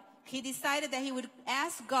anymore. He decided that he would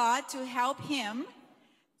ask God to help him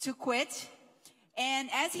to quit. And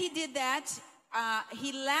as he did that,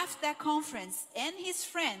 he left that conference, and his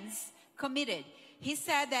friends committed. He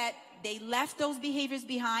said that they left those behaviors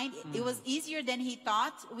behind. It was easier than he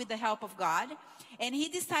thought with the help of God. And he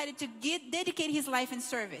decided to dedicate his life in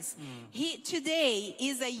service. He today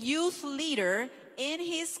is a youth leader in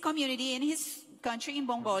his community, in his country, in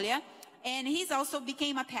Mongolia. And he's also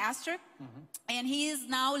became a pastor. And he is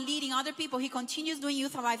now leading other people. He continues doing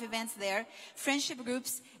Youth Alive events there, friendship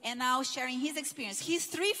groups, and now sharing his experience. His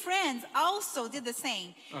 3 friends also did the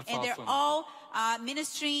same. That's and they're awesome. all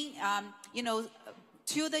ministering,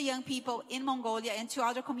 to the young people in Mongolia and to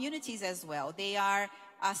other communities as well. They are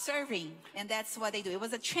serving, and that's what they do. It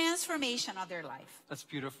was a transformation of their life. That's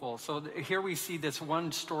beautiful. So here we see this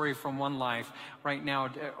one story from one life right now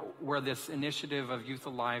where this initiative of Youth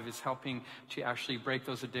Alive is helping to actually break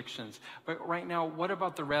those addictions. But right now, what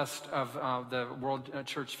about the rest of the World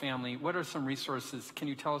Church family? What are some resources? Can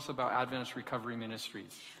you tell us about Adventist Recovery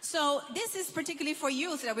Ministries? So this is particularly for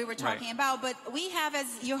youth that we were talking about, but we have, as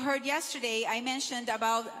you heard yesterday, I mentioned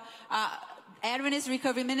about Adventist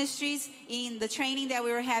Recovery Ministries in the training that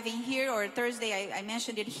we were having here, or Thursday I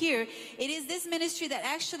mentioned it here. It is this ministry that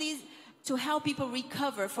actually is to help people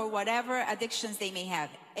recover for whatever addictions they may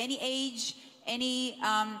have. Any age, any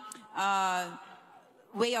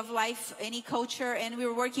way of life, any culture, and we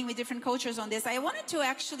were working with different cultures on this. I wanted to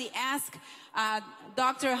actually ask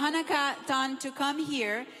Dr. Hanaka Tan to come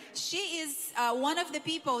here. She is one of the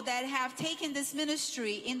people that have taken this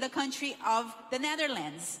ministry in the country of the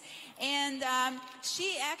Netherlands. And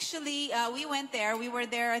she actually, we went there. We were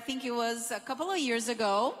there, I think it was a couple of years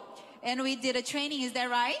ago. And we did a training. Is that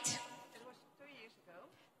right? It was 2 years ago.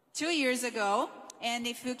 2 years ago. And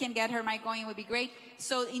if you can get her mic going, it would be great.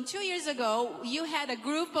 So in 2 years ago, you had a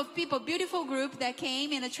group of people, beautiful group that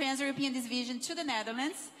came in a Trans-European division to the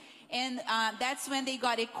Netherlands. And that's when they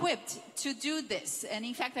got equipped to do this. And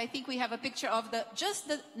in fact, I think we have a picture of just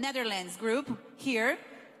the Netherlands group here.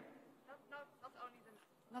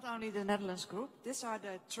 Not only the Netherlands group, these are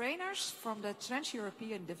the trainers from the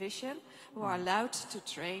Trans-European division who are allowed to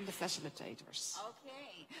train the facilitators.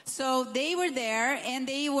 Okay. So they were there and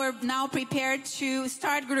they were now prepared to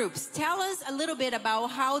start groups. Tell us a little bit about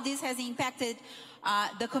how this has impacted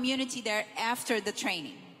the community there after the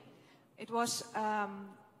training. It was a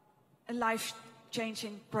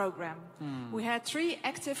life-changing program. We had 3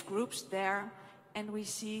 active groups there, and we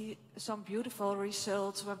see some beautiful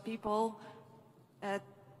results when people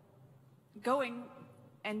going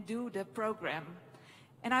and do the program.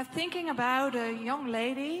 And I'm thinking about a young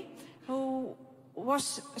lady who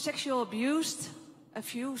was sexually abused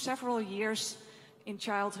several years in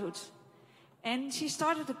childhood. And she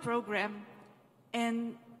started the program,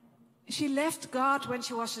 and she left God when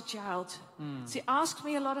she was a child. She asked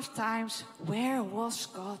me a lot of times, where was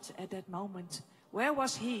God at that moment? Where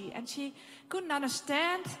was he? And she couldn't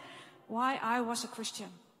understand why I was a Christian.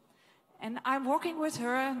 And I'm working with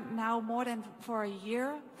her now more than for a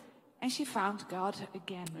year, and she found God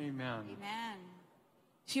again. Amen. Amen.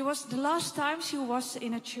 The last time she was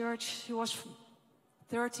in a church, she was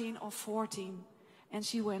 13 or 14, and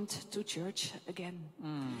she went to church again.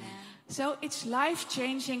 So it's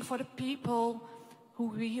life-changing for the people who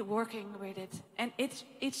we are working with it. And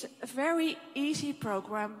it's a very easy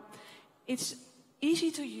program. It's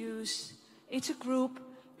easy to use. It's a group.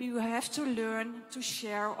 We have to learn to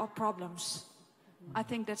share our problems. I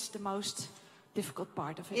think that's the most difficult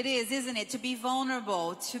part of it. It is, isn't it? To be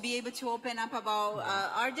vulnerable, to be able to open up about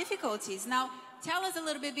our difficulties. Now, tell us a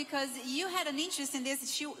little bit, because you had an interest in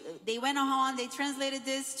this. They went on, they translated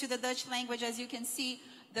this to the Dutch language, as you can see,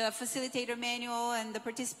 the facilitator manual and the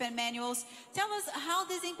participant manuals. Tell us how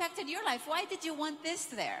this impacted your life. Why did you want this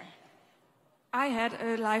there? I had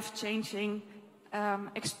a life-changing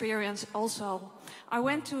experience also. I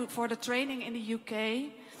went for the training in the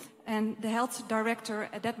UK, and the health director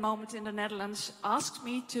at that moment in the Netherlands asked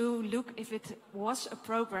me to look if it was a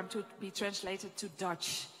program to be translated to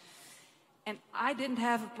Dutch. And I didn't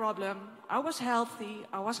have a problem. I was healthy.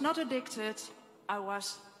 I was not addicted. I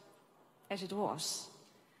was as it was.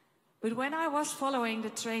 But when I was following the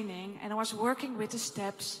training and I was working with the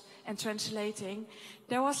steps and translating,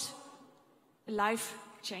 there was a life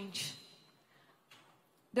change.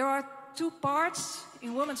 There are 2 parts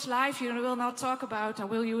in women's life you will not talk about, and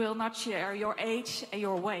you will not share: your age and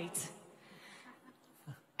your weight.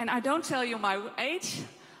 And I don't tell you my age,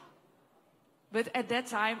 but at that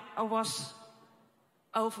time I was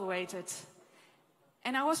overweighted.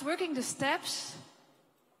 And I was working the steps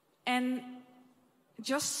and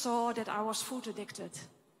just saw that I was food addicted,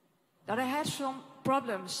 that I had some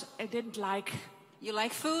problems I didn't like. You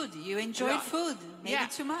like food. You enjoyed food, maybe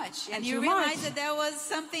too much. And you too realized much. that there was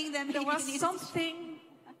something that maybe There was needed something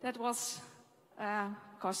that was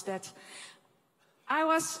caused that. I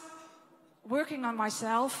was working on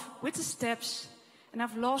myself with the steps, and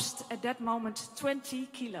I've lost at that moment 20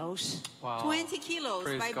 kilos. Wow. 20 kilos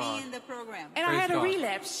Praise by God. being in the program. And I Praise had a God.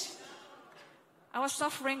 relapse. I was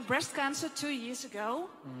suffering breast cancer 2 years ago,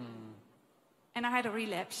 and I had a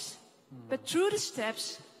relapse. But through the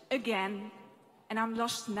steps, again, and I'm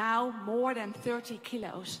lost now more than 30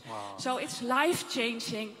 kilos. Wow. So it's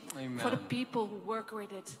life-changing Amen. for the people who work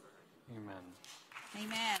with it. Amen.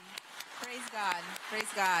 Amen. Praise God.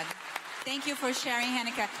 Praise God. Thank you for sharing,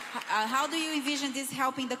 Hanneke. How do you envision this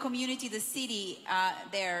helping the community, the city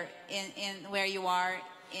there in where you are,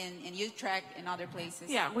 in Utrecht and other places?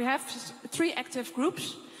 Yeah, we have 3 active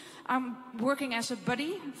groups. I'm working as a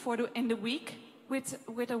buddy in the week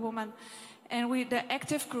with a woman. And the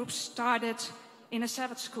active group started in a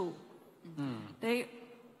Sabbath school. They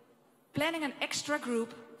planning an extra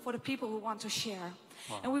group for the people who want to share.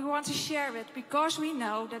 Wow. And we want to share it because we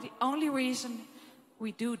know that the only reason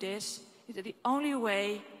we do this is that the only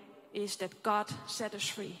way is that God set us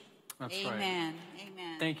free. That's Amen. right.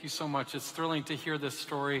 Amen. Thank you so much. It's thrilling to hear this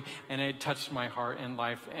story, and it touched my heart and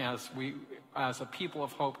life as we, as a people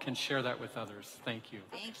of hope, can share that with others. Thank you.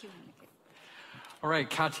 Thank you, Hanneke. All right,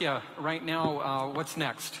 Katya, right now, what's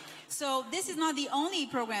next? So this is not the only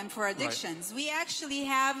program for addictions. We actually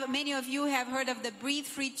have, many of you have heard of the Breathe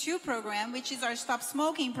Free 2 program, which is our Stop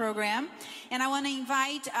Smoking program. And I want to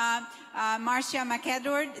invite Marcia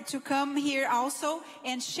McEdward to come here also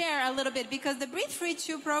and share a little bit, because the Breathe Free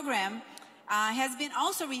 2 program has been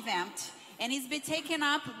also revamped, and it's been taken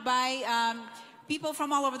up by people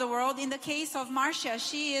from all over the world. In the case of Marcia,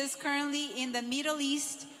 she is currently in the Middle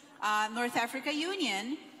East North Africa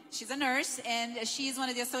Union. She's a nurse, and she is one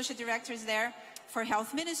of the associate directors there for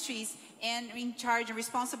Health Ministries and in charge and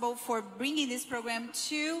responsible for bringing this program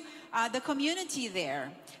to the community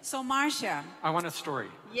there. So Marcia. I want a story.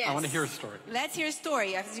 Yes. I want to hear a story. Let's hear a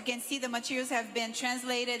story. As you can see, the materials have been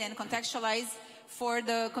translated and contextualized for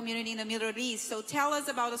the community in the Middle East. So tell us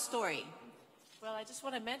about a story. Well, I just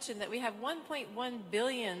want to mention that we have 1.1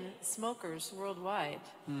 billion smokers worldwide.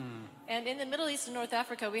 And in the Middle East and North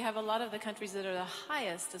Africa, we have a lot of the countries that are the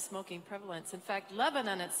highest of smoking prevalence. In fact,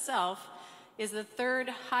 Lebanon itself is the third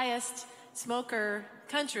highest smoker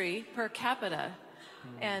country per capita.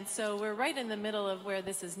 And so we're right in the middle of where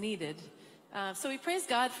this is needed. So we praise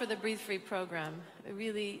God for the Breathe Free program.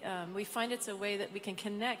 Really, we find it's a way that we can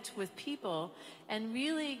connect with people and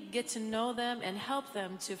really get to know them and help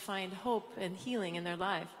them to find hope and healing in their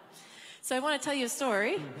life. So I want to tell you a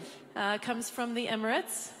story. It comes from the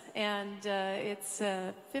Emirates, and it's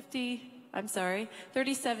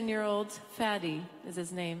 37-year-old Fadi is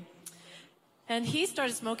his name. And he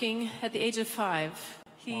started smoking at the age of 5.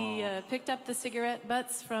 He picked up the cigarette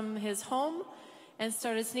butts from his home and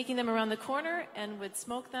started sneaking them around the corner and would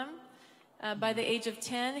smoke them. By the age of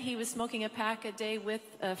 10, he was smoking a pack a day with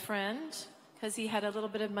a friend because he had a little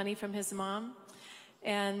bit of money from his mom.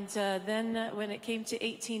 And then when it came to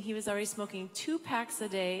 18, he was already smoking 2 packs a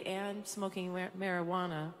day and smoking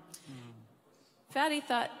marijuana. Fadi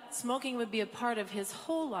thought smoking would be a part of his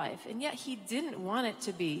whole life, and yet he didn't want it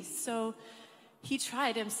to be. So he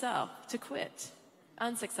tried himself to quit.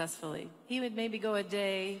 Unsuccessfully. He would maybe go a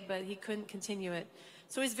day, but he couldn't continue it.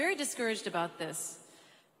 So he's very discouraged about this.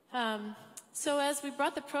 So as we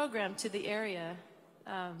brought the program to the area,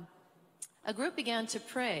 a group began to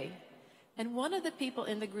pray. And one of the people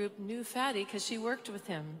in the group knew Fadi because she worked with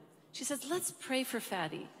him. She says, let's pray for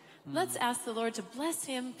Fadi. Let's ask the Lord to bless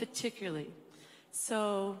him particularly.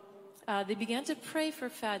 So they began to pray for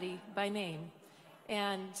Fadi by name.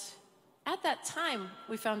 And at that time,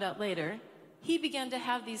 we found out later, he began to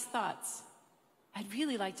have these thoughts. I'd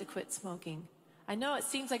really like to quit smoking. I know it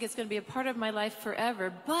seems like it's going to be a part of my life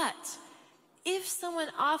forever, but if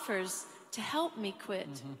someone offers to help me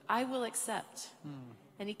quit, I will accept.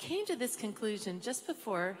 And he came to this conclusion just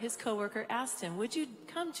before his coworker asked him, would you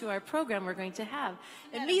come to our program we're going to have?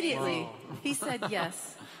 Immediately, he said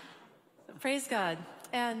yes. Praise God.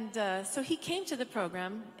 And so he came to the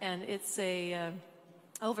program, and it's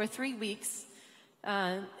over 3 weeks.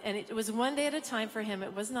 And it was one day at a time for him.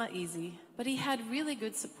 It was not easy, but he had really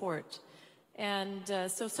good support. And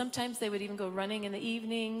so sometimes they would even go running in the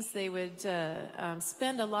evenings. They would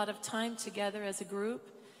spend a lot of time together as a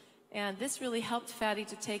group. And this really helped Fadi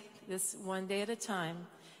to take this one day at a time.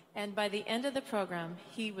 And by the end of the program,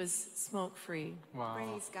 he was smoke-free. Wow.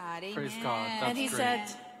 Praise God. Amen. Praise God. That's And he great. said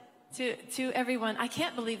to everyone, I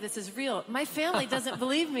can't believe this is real. My family doesn't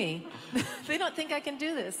believe me. They don't think I can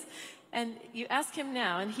do this. And you ask him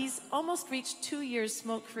now, and he's almost reached 2 years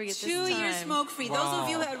smoke-free at this time. 2 years smoke-free. Wow. Those of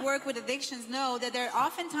you that work with addictions know that there are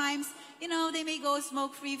oftentimes, they may go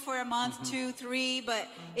smoke-free for a month, 2, 3, but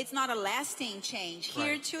it's not a lasting change.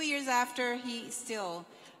 Here, 2 years after, he's still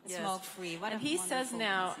smoke-free. And he says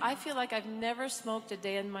now, I feel like I've never smoked a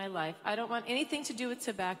day in my life. I don't want anything to do with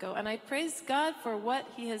tobacco. And I praise God for what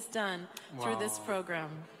he has done through this program.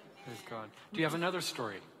 Praise God. Do you have another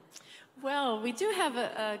story? Well, we do have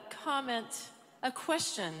a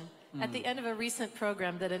question at the end of a recent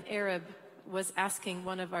program that an Arab was asking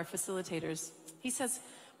one of our facilitators. He says,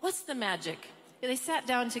 what's the magic? They sat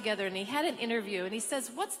down together and he had an interview and he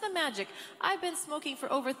says, what's the magic? I've been smoking for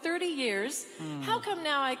over 30 years. How come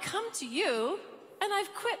now I come to you and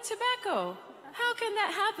I've quit tobacco? How can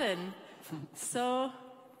that happen? So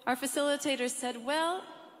our facilitator said, well,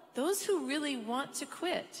 those who really want to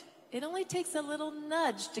quit, it only takes a little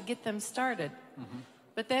nudge to get them started.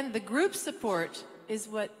 But then the group support is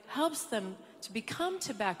what helps them to become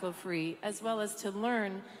tobacco-free as well as to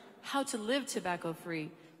learn how to live tobacco-free.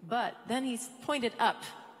 But then he's pointed up.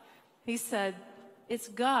 He said, it's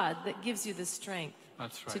God that gives you the strength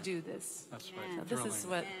to do this. That's right. So this is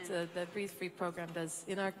what the Breathe Free program does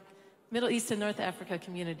in our Middle East and North Africa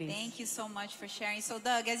communities. Thank you so much for sharing. So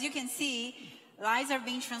Doug, as you can see, lives are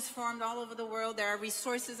being transformed all over the world. There are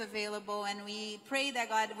resources available, and we pray that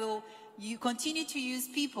God will continue to use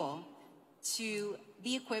people to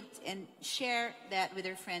be equipped and share that with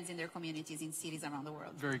their friends in their communities in cities around the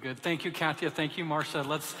world. Very good. Thank you, Katia. Thank you, Marcia.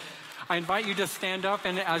 I invite you to stand up,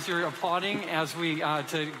 and as you're applauding, as we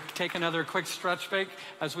to take another quick stretch break,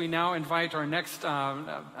 as we now invite our next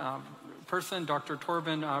person, Dr.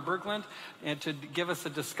 Torben Berglund, and to give us a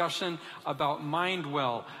discussion about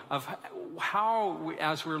MindWell, of how,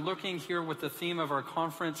 as we're looking here with the theme of our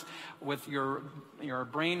conference, with your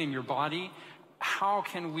brain and your body, how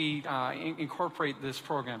can we incorporate this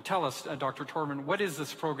program? Tell us, Dr. Torben, what is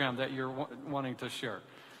this program that you're wanting to share?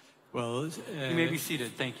 Well, you may be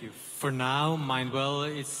seated. Thank you. For now, Mindwell,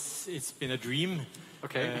 it's been a dream.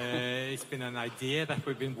 Okay. It's been an idea that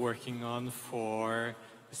we've been working on for,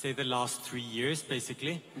 say, the last 3 years,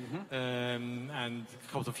 basically. And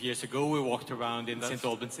a couple of years ago, we walked around in St.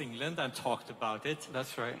 Albans, England, and talked about it.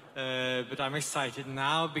 That's right. But I'm excited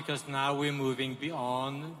now because now we're moving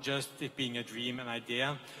beyond just it being a dream, an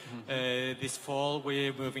idea. This fall,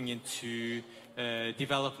 we're moving into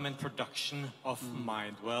development, production of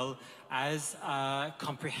Mindwell as a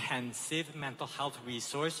comprehensive mental health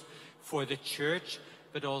resource for the church,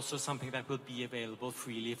 but also something that will be available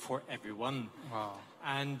freely for everyone. Wow.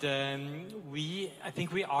 And I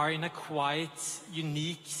think we are in a quite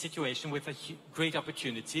unique situation with a great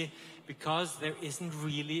opportunity because there isn't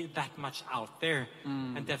really that much out there,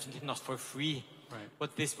 and definitely not for free. Right.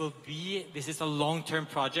 What this will be, this is a long-term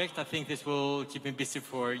project. I think this will keep me busy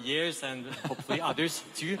for years and hopefully others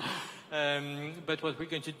too. But what we're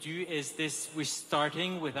going to do is this, we're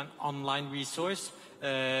starting with an online resource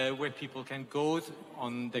where people can go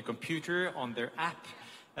on their computer, on their app,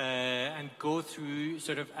 and go through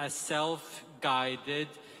sort of a self-guided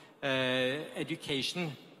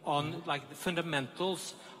education on like the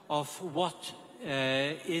fundamentals of what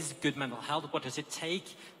is good mental health, what does it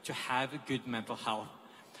take to have good mental health.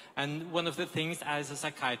 And one of the things as a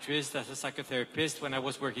psychiatrist, as a psychotherapist, when I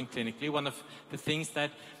was working clinically, one of the things that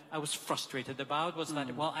I was frustrated about was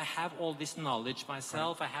that, well, I have all this knowledge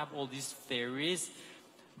myself, I have all these theories,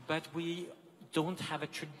 but we don't have a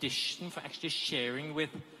tradition for actually sharing with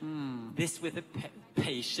this with a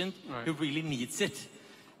patient who really needs it.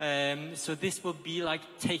 So this will be like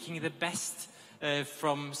taking the best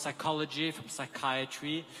from psychology, from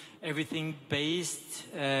psychiatry, everything based,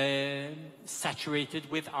 saturated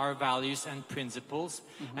with our values and principles,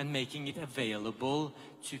 and making it available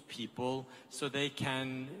to people so they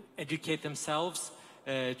can educate themselves,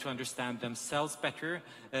 to understand themselves better,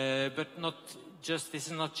 but not just, this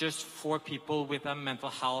is not just for people with a mental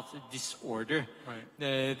health disorder.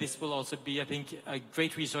 Right. This will also be, I think, a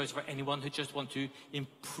great resource for anyone who just want to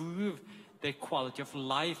improve their quality of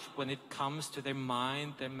life when it comes to their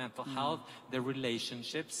mind, their mental health, their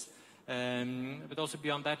relationships. But also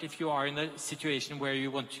beyond that, if you are in a situation where you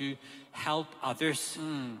want to help others,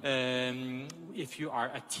 if you are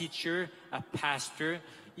a teacher, a pastor,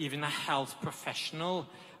 even a health professional,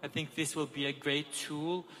 I think this will be a great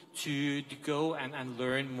tool to go and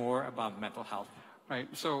learn more about mental health. Right.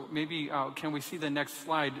 So maybe can we see the next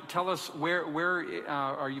slide? Tell us where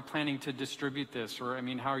are you planning to distribute this, or I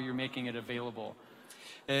mean, how are you making it available?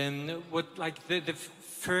 What like the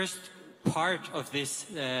first part of this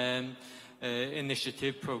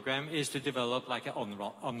initiative program is to develop like an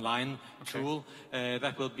online tool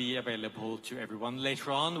that will be available to everyone.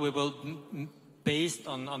 Later on, we will, based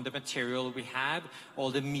on the material we have, all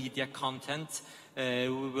the media content, we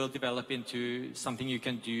will develop into something you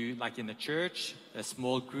can do like in a church, a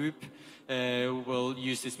small group. We'll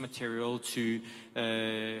use this material to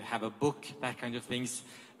have a book, that kind of things.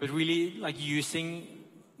 But really like using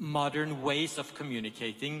modern ways of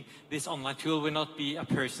communicating. This online tool will not be a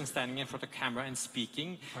person standing in front of the camera and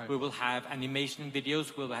speaking. Right. We will have animation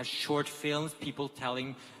videos, we'll have short films, people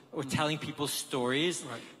telling people stories.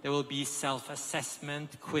 Right. There will be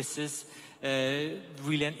self-assessment, quizzes,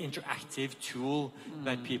 really an interactive tool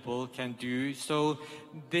that people can do. So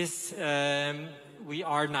this, we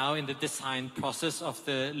are now in the design process of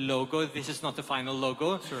the logo. This is not the final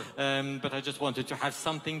logo, but I just wanted to have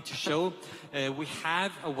something to show. We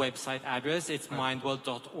have a website address, it's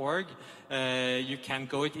mindwell.org. You can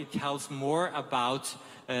go, it tells more about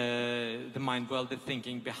the Mindwell, the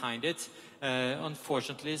thinking behind it.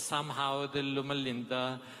 Unfortunately, somehow the Loma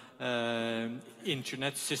Linda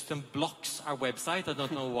internet system blocks our website. I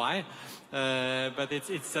don't know why, but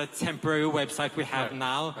it's a temporary website we have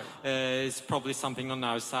now. It's probably something on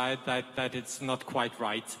our side that it's not quite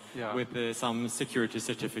right with some security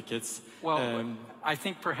certificates. Well, I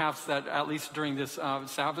think perhaps that at least during this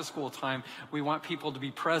Sabbath school time, we want people to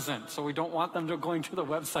be present. So we don't want them to going to the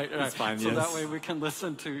website. That's fine, so that way we can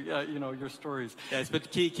listen to your stories. Yes,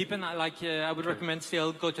 but keep an eye. Like I would recommend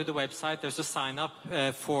still go to the website. There's a sign up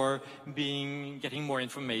for getting more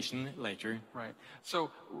information later. Right.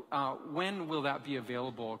 So when will that be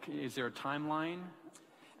available? Is there a timeline?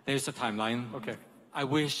 There's a timeline. Okay. I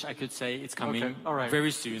wish I could say it's coming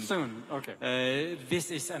very soon. Soon, okay. This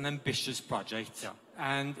is an ambitious project,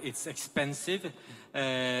 and it's expensive,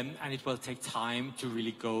 and it will take time to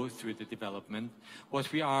really go through the development. What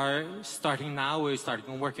we are starting now, we're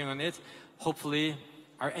starting working on it. Hopefully,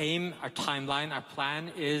 our aim, our timeline, our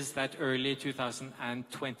plan is that early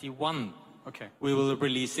 2021, Okay. we will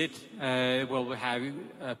release it. We'll have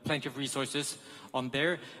plenty of resources on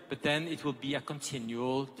there, but then it will be a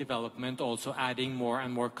continual development, also adding more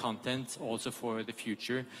and more content also for the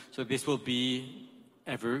future. So this will be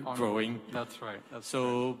ever growing. That's right.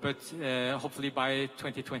 But hopefully by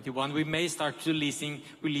 2021, we may start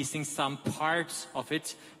releasing some parts of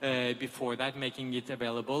it before that, making it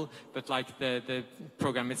available. But like the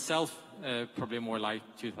program itself, probably more like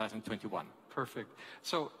 2021. Perfect.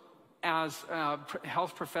 So, as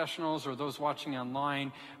health professionals or those watching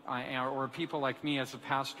online, or people like me as a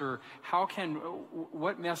pastor,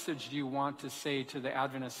 what message do you want to say to the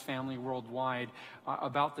Adventist family worldwide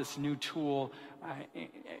about this new tool?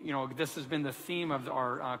 This has been the theme of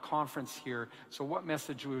our conference here. So what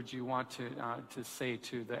message would you want to say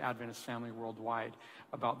to the Adventist family worldwide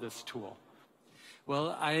about this tool?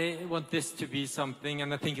 Well, I want this to be something,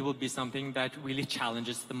 and I think it will be something that really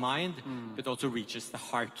challenges the mind, but also reaches the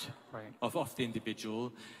heart of the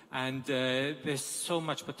individual. And there's so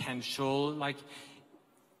much potential. Like,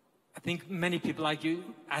 I think many people like you,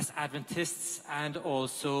 as Adventists, and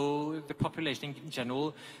also the population in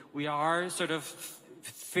general, we are sort of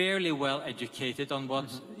fairly well educated on what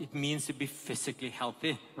it means to be physically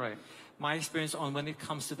healthy. Right. My experience on when it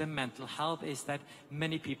comes to the mental health is that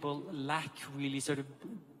many people lack really sort of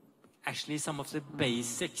actually some of the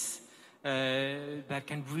basics that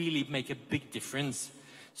can really make a big difference.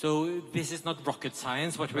 So this is not rocket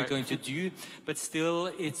science, what we're going to do, but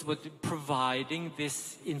still it's providing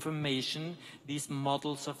this information, these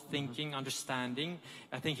models of thinking, understanding.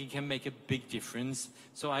 I think it can make a big difference.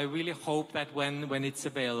 So I really hope that when it's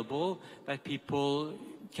available, that people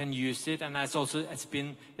can use it. And as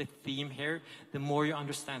been the theme here, the more you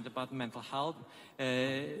understand about mental health,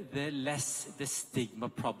 the less the stigma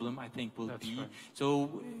problem, I think, will be. Right.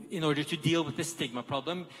 So in order to deal with the stigma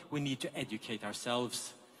problem, we need to educate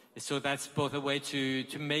ourselves. So that's both a way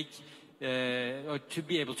to make, or to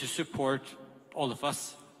be able to support all of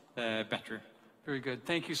us better. Very good.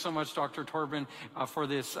 Thank you so much, Dr. Torben, for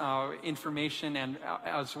this information, and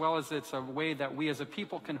as well as it's a way that we as a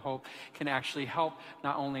people can actually help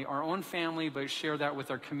not only our own family, but share that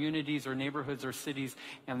with our communities, our neighborhoods, our cities,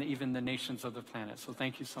 and even the nations of the planet. So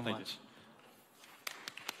thank you so much.